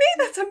kidding me?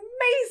 That's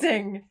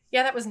amazing.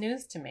 Yeah, that was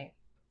news to me.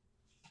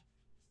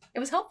 It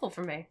was helpful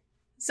for me.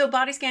 So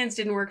body scans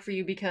didn't work for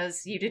you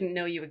because you didn't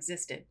know you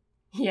existed.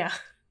 Yeah.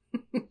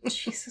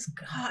 Jesus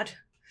God.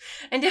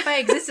 And if I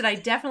existed, I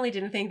definitely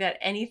didn't think that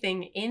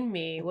anything in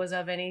me was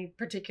of any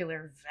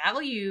particular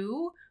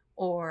value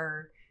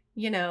or,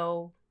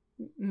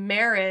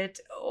 merit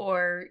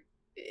or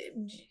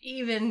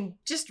even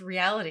just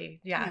reality.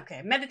 Yeah.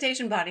 Okay.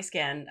 Meditation body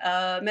scan.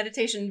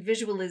 Meditation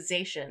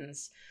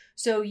visualizations.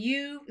 So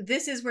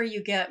this is where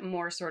you get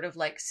more sort of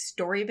like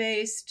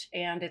story-based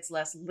and it's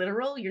less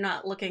literal. You're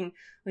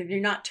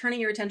not turning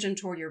your attention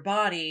toward your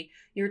body.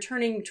 You're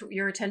turning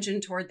your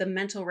attention toward the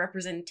mental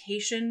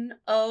representation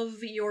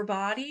of your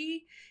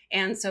body.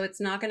 And so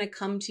it's not going to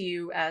come to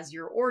you as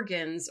your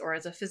organs or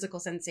as a physical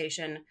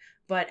sensation,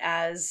 but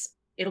as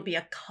it'll be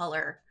a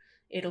color.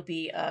 It'll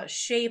be a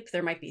shape.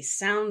 There might be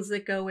sounds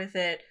that go with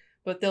it,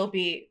 but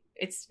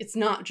it's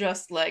not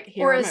just like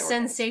here or a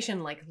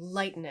sensation like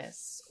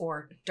lightness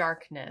or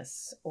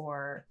darkness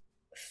or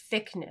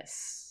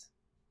thickness.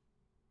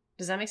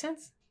 Does that make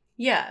sense?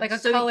 Yeah. Like a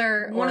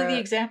color. One of the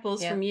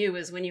examples from you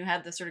is when you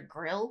had the sort of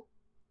grill.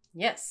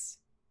 Yes.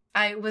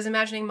 I was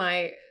imagining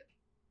my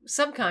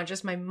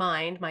subconscious, my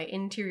mind, my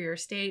interior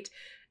state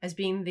as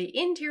being the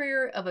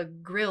interior of a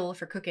grill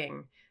for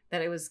cooking.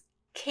 That it was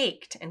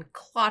caked and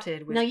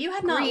clotted with. Now you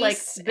had not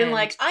been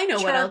like, I know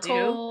what I'll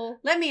do.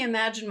 Let me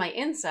imagine my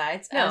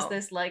insides as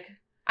this like.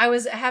 I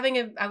was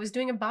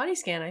doing a body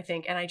scan, I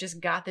think, and I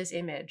just got this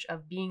image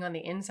of being on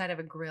the inside of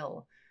a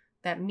grill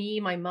that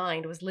my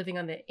mind, was living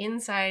on the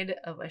inside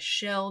of a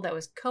shell that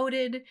was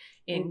coated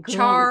in And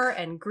char gunk.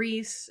 and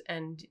grease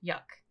and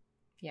yuck.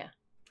 Yeah.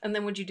 And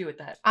then what'd you do with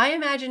that? I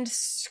imagined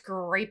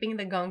scraping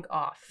the gunk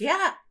off.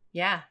 Yeah.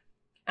 Yeah.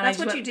 And That's I just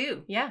what went- you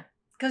do. Yeah.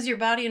 Because your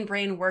body and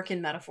brain work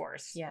in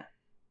metaphors. Yeah.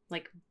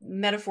 Like,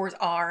 metaphors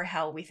are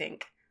how we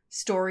think.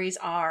 Stories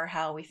are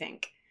how we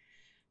think.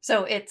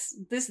 So it's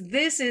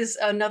this is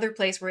another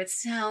place where it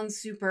sounds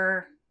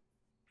super,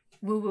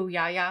 Woo woo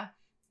ya ya.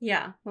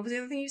 yeah. What was the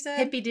other thing you said?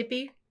 Hippy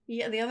dippy.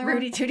 Yeah, the other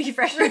Rudy one. tooty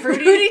fresh and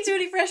fruity. Rudy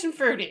tooty fresh and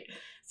fruity.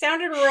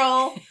 Sounded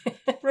real.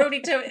 Rudy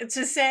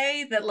to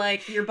say that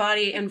like your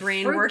body and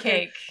brain work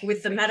Fruitcake.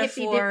 with the Hippy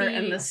metaphor dippy.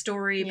 and the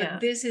story, Yeah.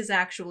 but this is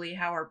actually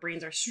how our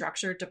brains are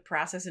structured to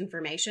process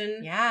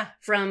information. Yeah.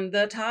 From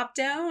the top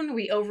down,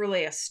 we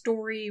overlay a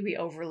story, we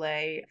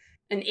overlay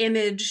an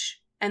image,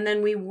 and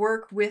then we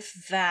work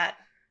with that.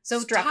 So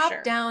structure.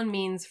 top down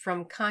means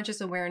from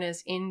conscious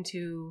awareness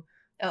into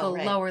the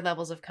right. lower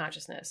levels of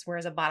consciousness,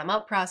 whereas a bottom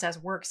up process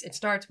works. It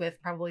starts with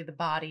probably the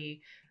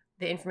body,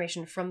 the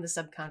information from the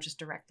subconscious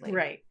directly.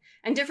 Right.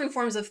 And different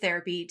forms of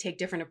therapy take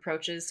different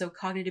approaches. So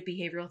cognitive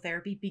behavioral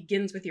therapy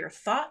begins with your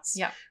thoughts,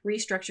 Yeah.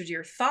 restructures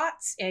your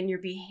thoughts, and your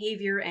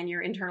behavior and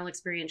your internal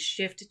experience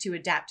shift to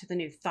adapt to the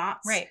new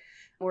thoughts. Right.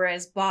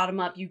 Whereas bottom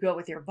up, you go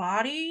with your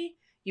body,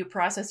 you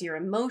process your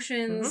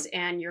emotions,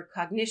 and your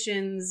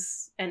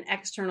cognitions and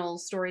external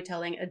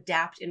storytelling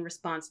adapt in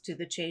response to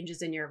the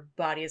changes in your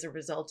body as a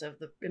result of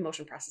the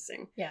emotion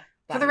processing. Yeah.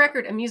 For Bottom the up.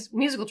 record,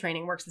 musical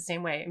training works the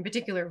same way, in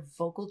particular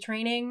vocal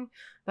training,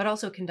 but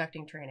also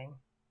conducting training.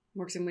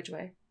 Works in which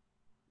way?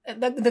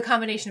 The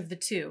combination of the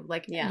two.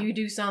 Like Yeah. you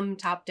do some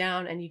top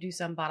down and you do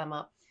some bottom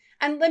up.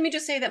 And let me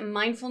just say that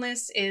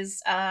mindfulness is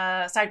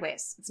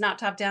sideways. It's not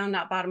top down,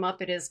 not bottom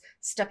up. It is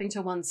stepping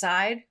to one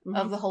side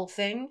of the whole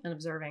thing And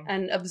observing.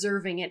 and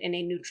observing it in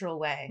a neutral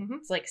way. Mhm.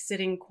 It's like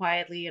sitting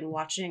quietly and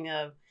watching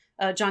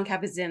John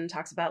Kabat-Zinn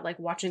talks about like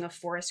watching a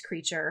forest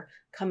creature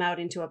come out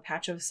into a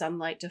patch of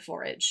sunlight to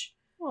forage.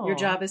 Your Aw.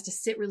 job is to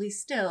sit really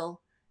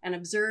still and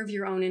observe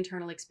your own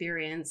internal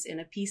experience in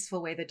a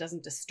peaceful way that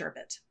doesn't disturb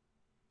it.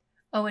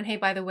 Oh, and hey,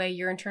 by the way,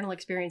 your internal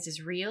experience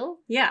is real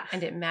Yeah.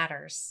 and it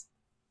matters.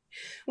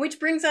 Which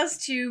brings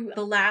us to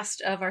the last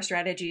of our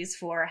strategies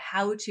for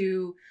how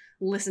to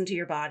listen to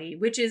your body,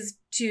 which is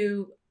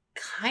to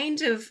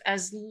kind of,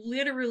 as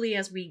literally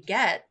as we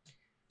get,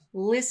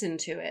 listen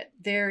to it.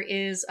 There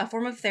is a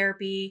form of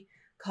therapy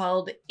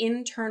called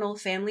internal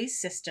family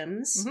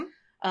systems.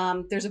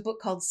 There's a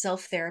book called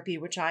Self-Therapy,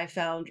 which I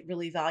found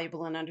really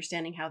valuable in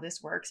understanding how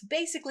this works.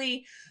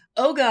 Basically,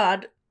 oh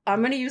God, I'm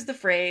going to use the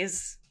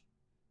phrase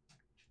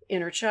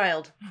inner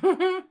child.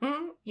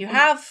 You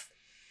have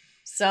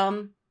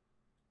some.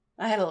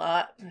 I had a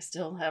lot. I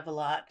still have a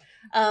lot.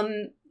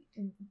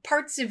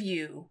 Parts of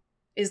you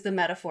is the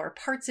metaphor.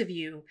 Parts of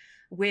you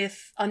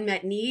with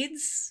unmet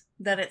needs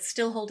that it's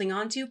still holding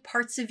on to.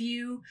 Parts of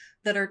you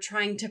that are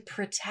trying to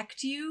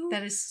protect you.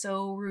 That is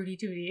so Rudy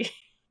Tooty.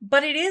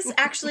 But it is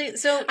actually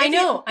so. I if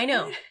know.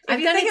 if I've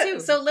you done think it of-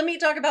 too. So let me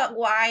talk about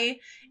why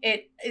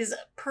it is a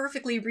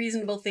perfectly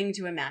reasonable thing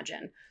to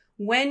imagine.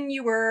 When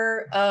you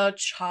were a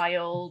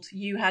child,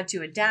 you had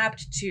to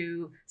adapt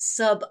to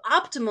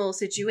suboptimal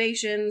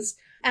situations.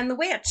 And the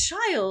way a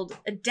child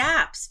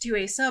adapts to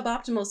a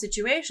suboptimal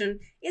situation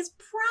is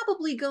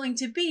probably going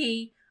to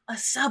be a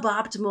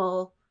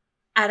suboptimal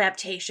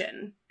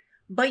adaptation.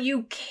 But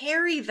you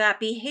carry that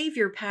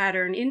behavior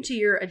pattern into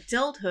your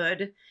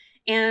adulthood.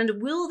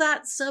 And will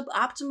that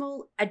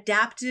suboptimal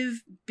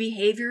adaptive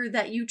behavior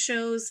that you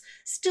chose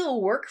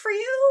still work for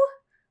you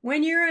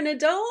when you're an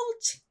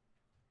adult?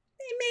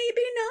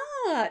 Maybe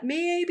not.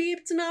 Maybe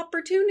it's an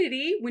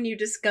opportunity when you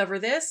discover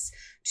this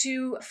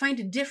to find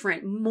a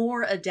different,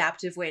 more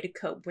adaptive way to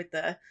cope with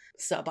the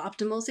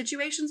suboptimal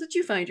situations that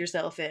you find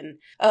yourself in.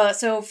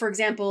 So, for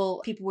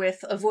example, people with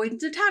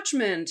avoidant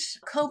attachment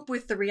cope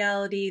with the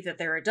reality that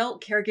their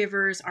adult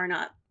caregivers are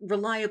not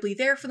reliably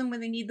there for them when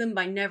they need them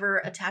by never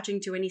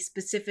attaching to any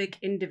specific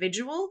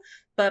individual,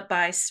 but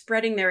by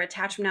spreading their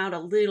attachment out a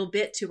little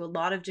bit to a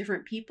lot of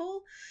different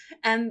people.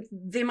 And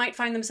they might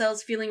find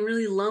themselves feeling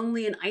really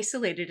lonely and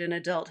isolated in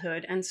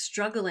adulthood and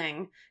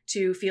struggling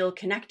to feel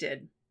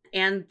connected.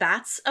 And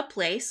that's a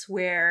place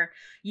where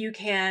you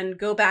can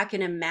go back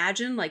and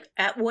imagine, like,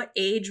 at what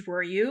age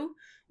were you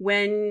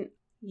when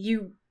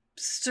you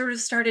sort of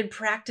started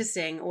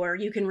practicing, or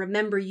you can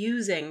remember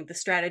using the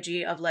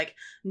strategy of like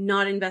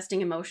not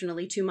investing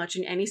emotionally too much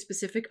in any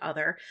specific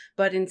other,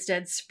 but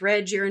instead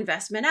spread your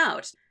investment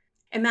out.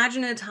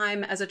 Imagine a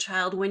time as a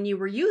child when you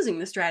were using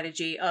the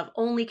strategy of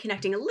only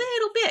connecting a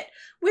little bit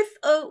with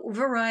a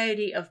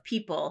variety of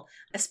people,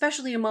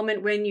 especially a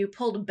moment when you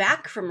pulled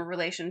back from a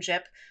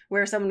relationship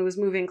where someone was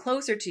moving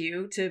closer to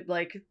you to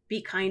like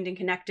be kind and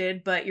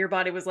connected, but your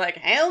body was like,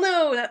 hell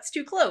no, that's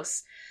too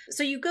close.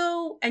 So you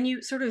go and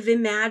you sort of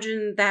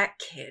imagine that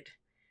kid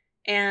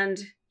and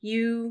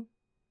you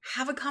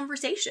have a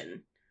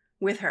conversation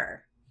with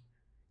her.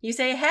 You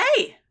say,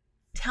 hey,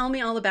 tell me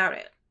all about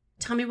it.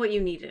 Tell me what you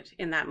needed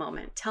in that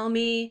moment. Tell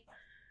me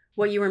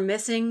what you were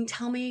missing.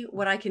 Tell me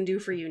what I can do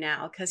for you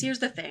now. Because here's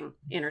the thing,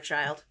 inner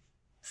child,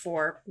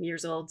 4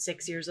 years old,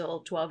 6 years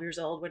old, 12 years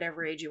old,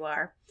 whatever age you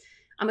are.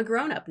 I'm a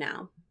grown-up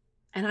now,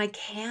 and I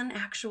can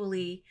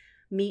actually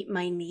meet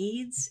my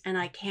needs, and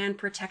I can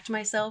protect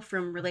myself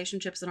from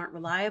relationships that aren't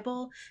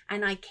reliable,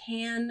 and I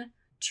can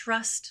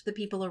trust the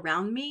people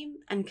around me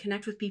and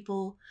connect with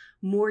people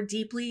more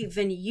deeply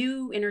than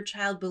you, inner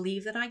child,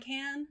 believe that I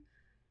can.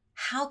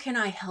 How can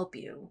I help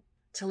you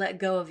to let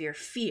go of your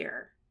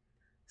fear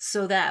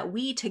so that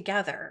we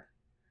together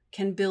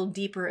can build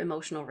deeper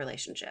emotional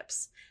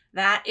relationships?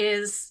 That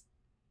is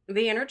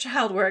the inner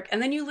child work.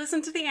 And then you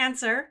listen to the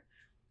answer,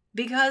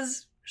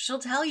 because she'll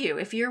tell you,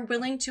 if you're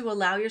willing to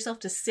allow yourself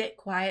to sit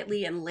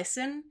quietly and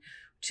listen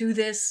to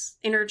this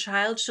inner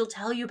child, she'll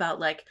tell you about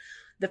like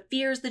the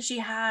fears that she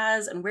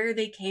has and where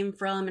they came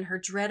from and her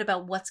dread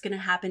about what's going to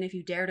happen if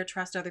you dare to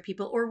trust other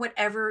people, or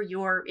whatever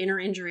your inner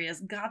injury is.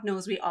 God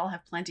knows we all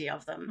have plenty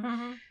of them.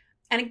 Mm-hmm.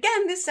 And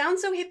again, this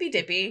sounds so hippy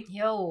dippy.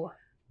 Yo.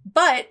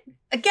 But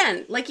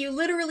again, like you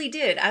literally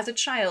did as a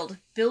child,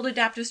 build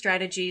adaptive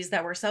strategies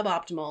that were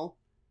suboptimal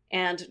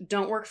and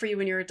don't work for you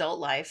in your adult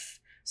life.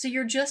 So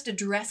you're just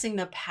addressing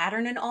the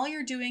pattern, and all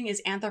you're doing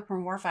is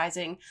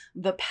anthropomorphizing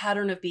the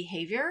pattern of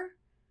behavior,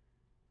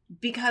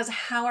 because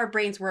how our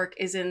brains work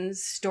is in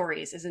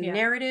stories, is in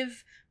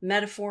narrative,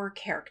 metaphor,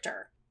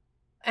 character.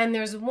 And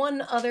there's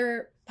one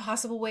other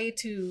possible way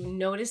to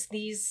notice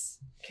these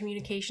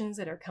communications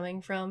that are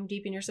coming from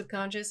deep in your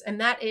subconscious, and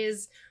that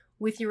is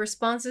with your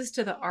responses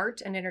to the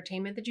art and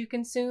entertainment that you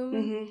consume.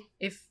 Mm-hmm.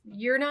 If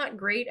you're not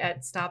great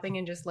at stopping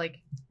and just like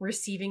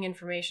receiving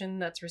information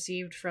that's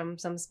received from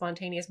some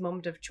spontaneous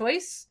moment of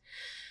choice,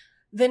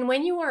 then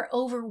when you are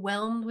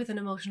overwhelmed with an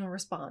emotional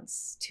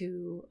response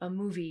to a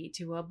movie,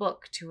 to a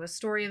book, to a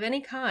story of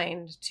any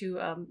kind, to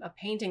a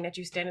painting that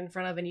you stand in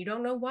front of and you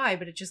don't know why,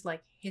 but it just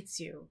like hits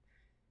you,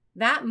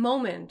 that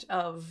moment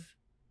of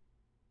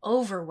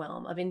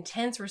overwhelm, of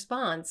intense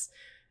response,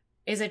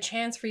 is a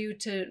chance for you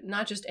to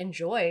not just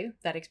enjoy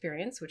that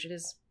experience, which it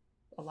is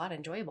a lot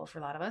enjoyable for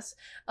a lot of us,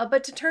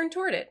 but to turn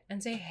toward it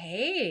and say,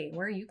 hey,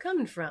 where are you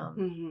coming from?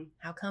 Mm-hmm.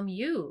 How come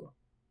you?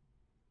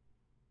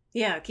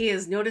 Yeah, key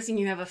is noticing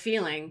you have a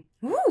feeling.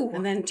 Ooh.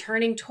 And then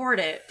turning toward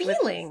it.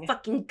 Feeling. With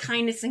fucking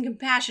kindness and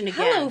compassion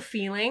again. Hello,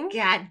 feeling.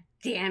 God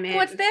damn it.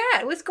 What's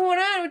that? What's going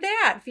on with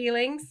that,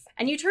 feelings?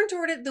 And you turn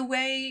toward it the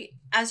way,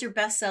 as your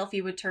best self,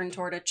 you would turn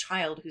toward a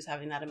child who's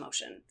having that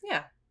emotion.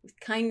 Yeah. With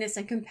kindness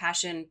and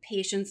compassion,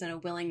 patience, and a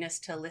willingness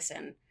to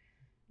listen.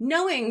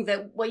 Knowing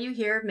that what you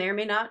hear may or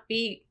may not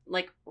be,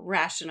 like,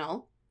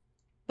 rational,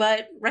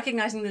 but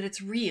recognizing that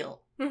it's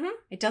real. Mm-hmm.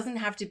 It doesn't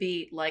have to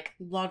be, like,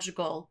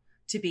 logical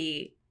to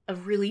be a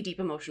really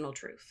deep emotional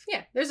truth.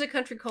 Yeah. There's a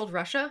country called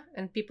Russia,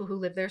 and people who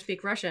live there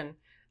speak Russian.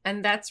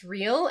 And that's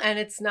real, and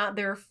it's not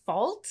their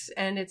fault,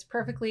 and it's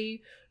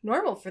perfectly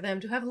normal for them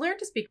to have learned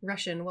to speak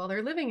Russian while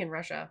they're living in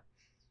Russia.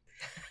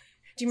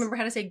 Do you remember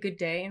how to say good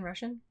day in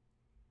Russian?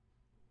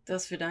 До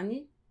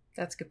свидания?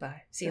 That's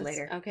goodbye. See you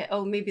later. Okay.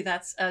 Oh, maybe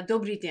that's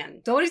Добрый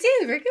день. Добрый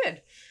день. Very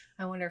good.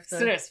 I wonder if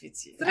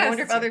I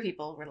wonder if other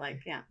people were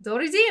like, yeah.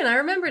 Добрый день. I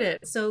remembered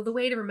it. So the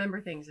way to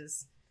remember things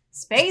is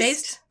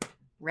spaced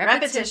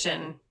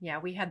repetition. Yeah,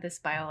 we had this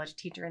biology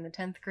teacher in the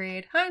 10th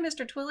grade. Hi,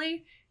 Mr.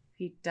 Twilley.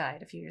 He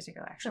died a few years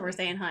ago, actually. So we're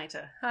saying hi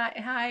to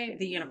hi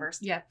the universe.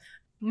 Yeah.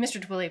 Mr.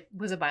 Twilley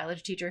was a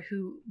biology teacher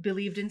who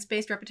believed in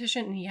spaced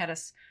repetition, and he had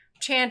us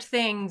chant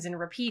things and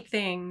repeat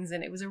things,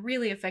 and it was a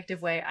really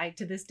effective way. I,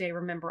 to this day,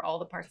 remember all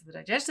the parts of the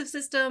digestive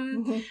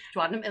system.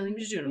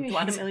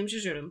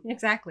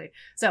 Exactly.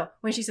 So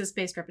when she says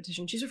spaced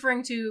repetition, she's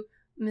referring to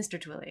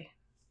Mr. Twilley.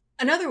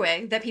 Another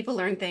way that people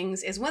learn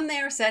things is when they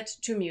are set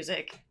to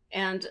music.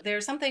 And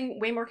there's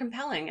something way more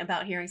compelling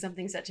about hearing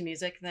something set to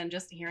music than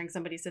just hearing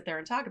somebody sit there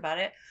and talk about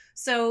it.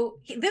 So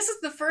this is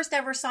the first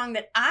ever song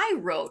that I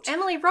wrote.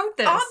 Emily wrote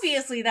this.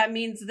 Obviously, that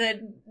means that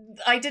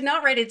I did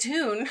not write a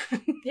tune.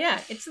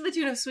 Yeah, it's to the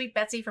tune of Sweet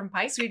Betsy from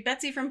Pike. Sweet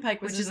Betsy from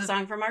Pike, which is a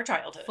song from our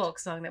childhood. Folk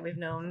song that we've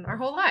known our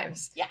whole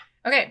lives. Yeah.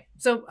 Okay,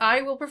 so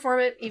I will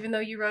perform it even though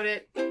you wrote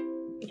it.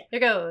 Here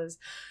goes.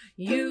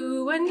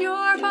 You and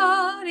your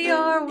body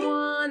are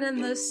one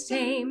and the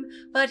same,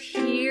 but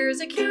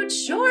here's a cute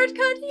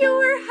shortcut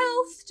your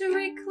health to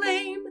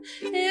reclaim.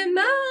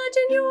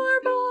 Imagine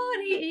your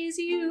body is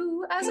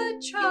you as a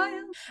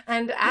child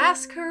and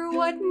ask her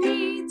what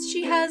needs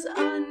she has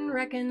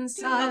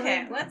unreconciled.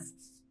 Okay,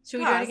 Should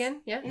we do it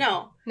again? Yeah?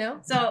 No. No?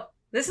 So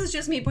this is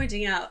just me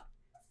pointing out.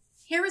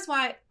 Here is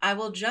why I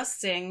will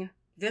just sing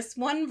this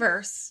one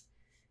verse,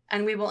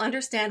 and we will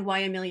understand why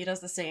Amelia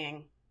does the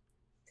saying.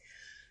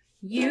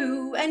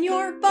 You and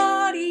your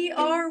body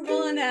are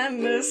one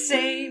and the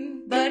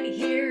same, but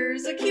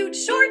here's a cute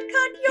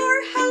shortcut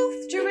your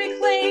health to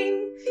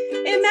reclaim.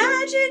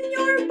 Imagine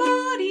your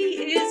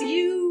body is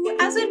you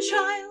as a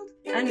child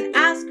and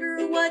ask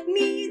her what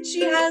needs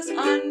she has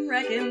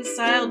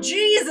unreconciled.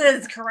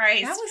 Jesus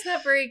Christ! That was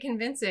not very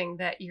convincing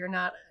that you're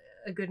not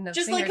a good enough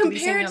just singer like to be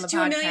singing compare on the it to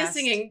podcast. Amelia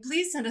singing.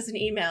 Please send us an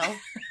email.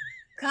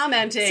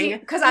 commenting.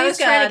 Because I was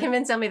Please, trying God, to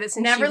convince Emily that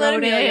since never she let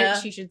wrote Amelia-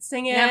 it, she should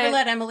sing it. never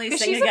let Emily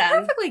Because sing she's again. a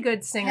perfectly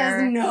good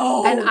singer.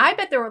 No. And I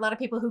bet there were a lot of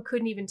people who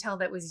couldn't even tell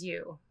that was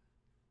you.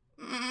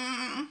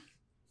 Mm.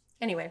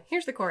 Anyway,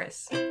 here's the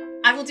chorus.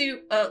 I will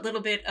do a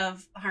little bit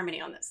of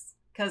harmony on this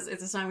because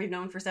it's a song we've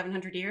known for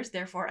 700 years.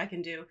 Therefore, I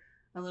can do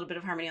a little bit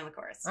of harmony on the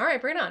chorus. All right,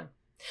 bring it on.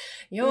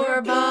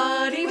 Your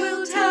body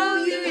will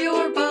tell you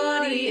your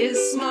body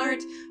is smart.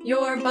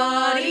 Your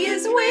body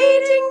is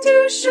waiting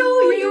to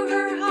show you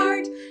her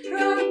heart.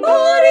 Your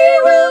body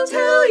will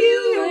tell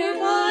you, your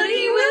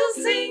body will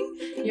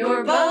sing.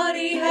 Your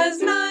body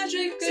has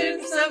magic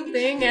to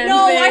something and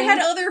No, thing. I had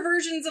other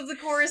versions of the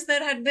chorus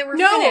that were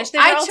No, finished. They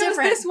were I all chose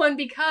different. this one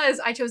because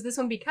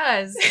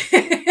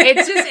it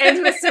just ends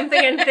with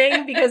something and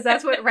thing because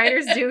that's what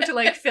writers do to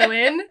like fill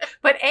in.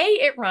 But A,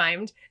 it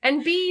rhymed,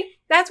 and B,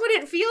 that's what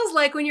it feels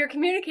like when you're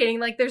communicating.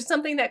 Like there's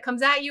something that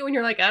comes at you and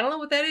you're like, I don't know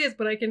what that is,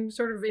 but I can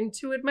sort of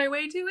intuit my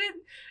way to it.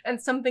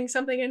 And something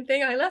and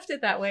thing, I left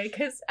it that way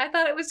because I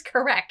thought it was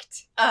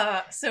correct.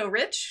 So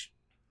Rich,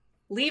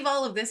 leave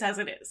all of this as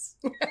it is.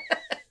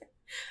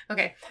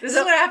 Okay. This is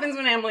what happens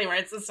when Emily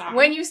writes a song.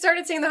 When you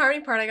started singing the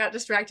harmony part, I got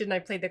distracted and I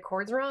played the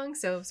chords wrong.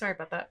 So sorry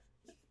about that.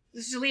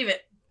 Just leave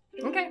it.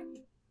 Okay.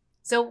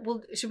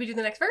 So should we do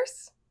the next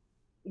verse?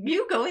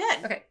 You go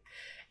ahead. Okay.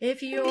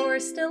 If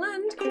you're still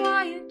and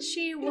quiet,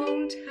 she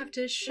won't have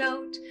to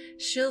shout.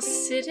 She'll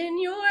sit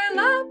in your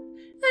lap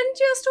and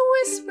just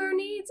whisper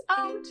needs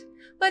out.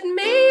 But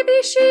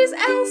maybe she's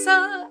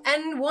Elsa,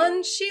 and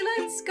once she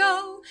lets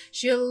go,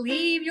 she'll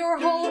leave your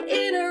whole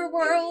inner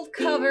world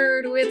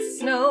covered with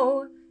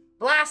snow.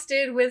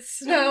 Blasted with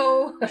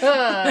snow.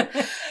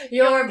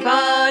 Your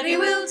body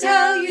will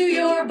tell you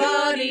your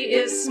body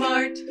is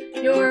smart.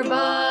 Your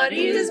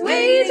body is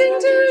waiting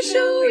to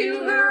show you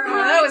her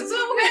heart. That was so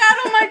bad.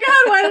 Oh my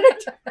God.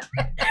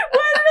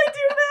 Why did I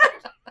do that?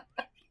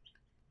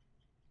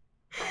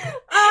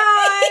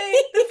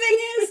 The thing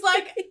is,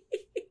 like,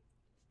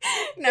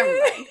 never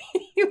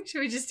mind. Should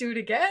we just do it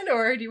again,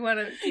 or do you want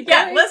to keep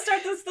Yeah, going? let's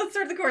start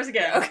the chorus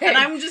again. Okay. And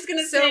I'm just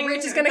gonna So sing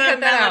Rich is gonna the cut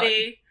that out.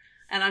 melody.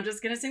 And I'm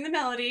just gonna sing the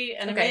melody,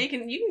 and Okay. you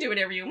can do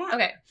whatever you want.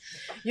 Okay.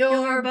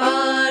 Your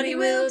body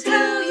will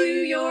tell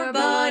you your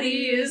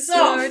body is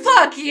Oh, smart.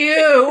 fuck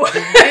you!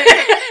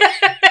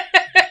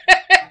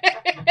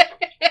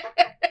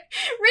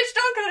 Rich,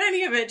 don't cut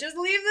any of it. Just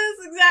leave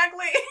this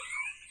exactly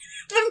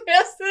the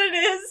mess that it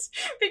is,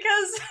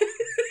 because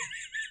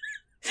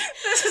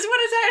this is what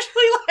it's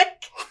actually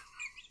like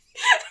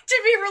to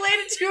be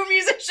related to a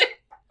musician.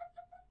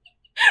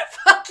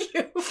 Fuck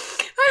you.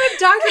 I'm a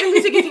doctor in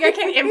music. You think I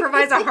can't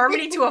improvise a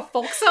harmony to a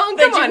folk song?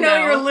 That Come you on know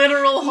now. your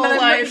literal whole That I'm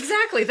not- life.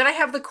 Exactly. That I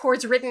have the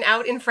chords written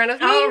out in front of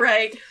me. All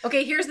right.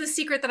 Okay, here's the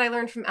secret that I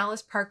learned from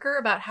Alice Parker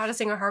about how to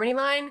sing a harmony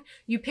line.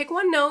 You pick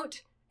one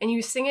note and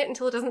you sing it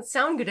until it doesn't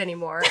sound good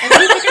anymore. And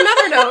then you pick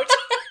another note.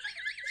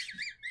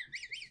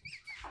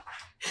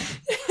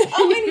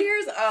 Oh, and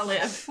here's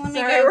Olive. Let me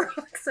Sorry, go. we're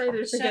all excited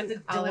to Shut get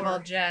the Olive door. all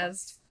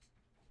jazzed.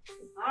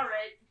 All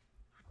right.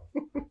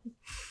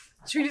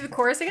 Should we do the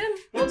chorus again?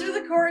 We'll do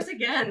the chorus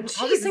again.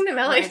 I'll just sing the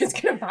melody if Jesus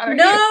it's gonna bother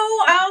No,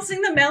 you. I'll sing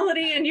the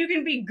melody and you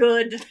can be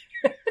good.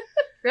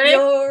 Ready?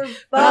 Your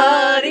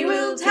body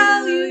will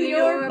tell you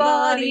your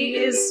body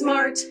is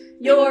smart.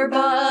 Your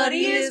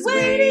body is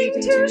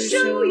waiting to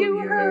show you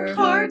her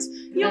heart.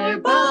 Your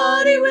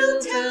body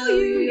will tell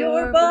you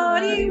your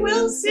body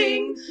will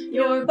sing.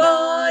 Your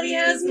body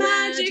has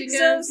magic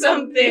of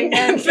something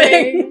and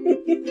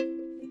thing.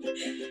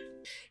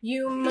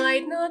 You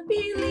might not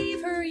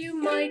believe her, you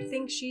might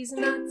think she's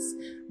nuts.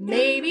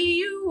 Maybe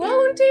you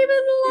won't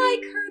even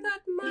like her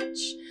that much.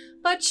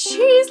 But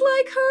she's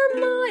like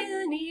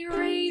Hermione,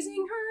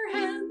 raising her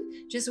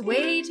hand, just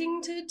waiting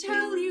to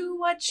tell you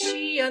what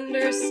she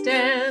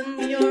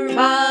understands. Your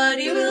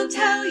body will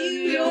tell you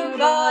your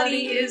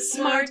body is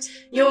smart.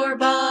 Your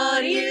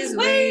body is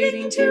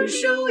waiting to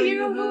show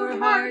you her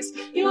heart.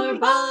 Your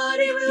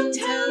body will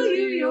tell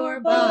you your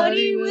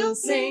body will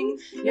sing.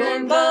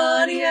 Your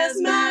body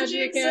has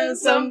magic and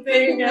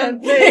something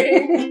and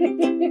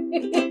thing.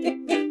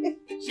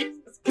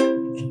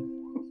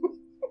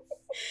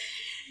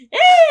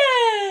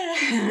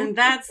 Yeah! And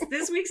that's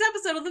this week's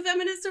episode of the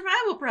Feminist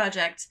Survival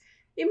Project.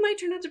 It might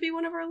turn out to be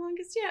one of our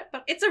longest yet,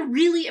 but it's a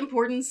really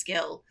important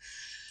skill.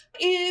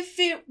 If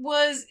it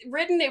was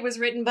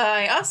written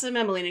by awesome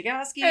Emily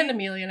Nagoski. And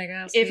Amelia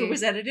Nagoski. If it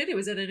was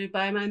edited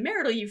by my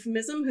marital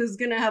euphemism, who's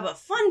gonna have a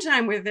fun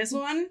time with this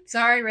one.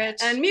 Sorry, Rich.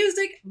 And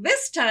music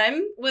this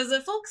time was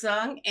a folk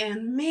song,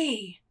 and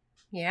me,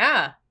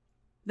 yeah.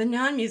 the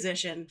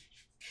non-musician.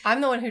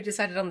 I'm the one who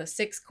decided on the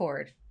 6th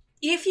chord.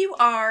 If you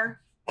are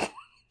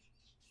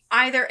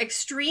either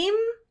extreme,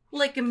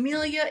 like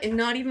Amelia, in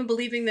not even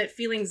believing that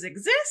feelings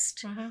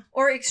exist,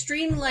 or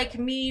extreme like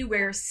me,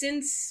 where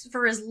since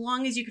for as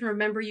long as you can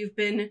remember, you've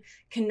been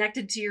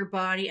connected to your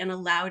body and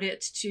allowed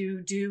it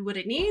to do what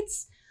it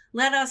needs,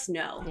 let us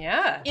know.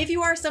 Yeah. If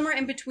you are somewhere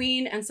in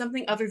between and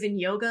something other than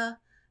yoga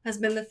has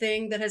been the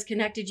thing that has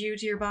connected you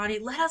to your body,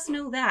 let us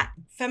know that.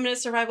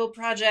 Feminist Survival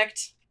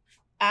Project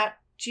at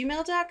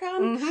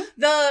gmail.com. Mm-hmm.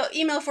 The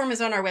email form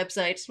is on our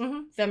website,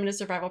 Mm-hmm.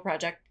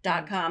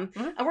 feministsurvivalproject.com.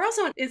 Mhm. We're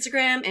also on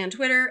Instagram and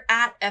Twitter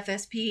at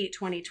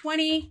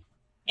FSP2020.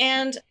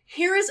 And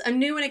here is a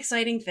new and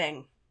exciting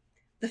thing.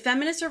 The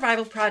Feminist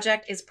Survival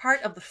Project is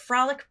part of the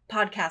Frolic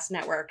Podcast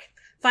Network.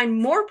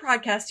 Find more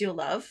podcasts you'll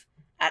love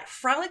at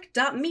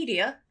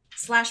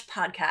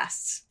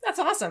frolic.media/podcasts. That's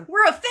awesome.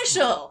 We're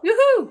official!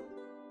 Woohoo!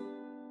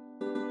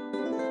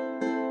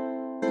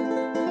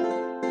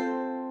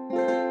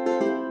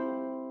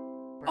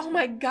 Oh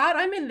my god,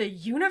 I'm in the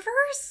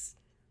universe?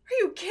 Are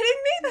you kidding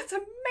me? That's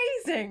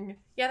amazing.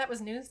 Yeah, that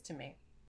was news to me.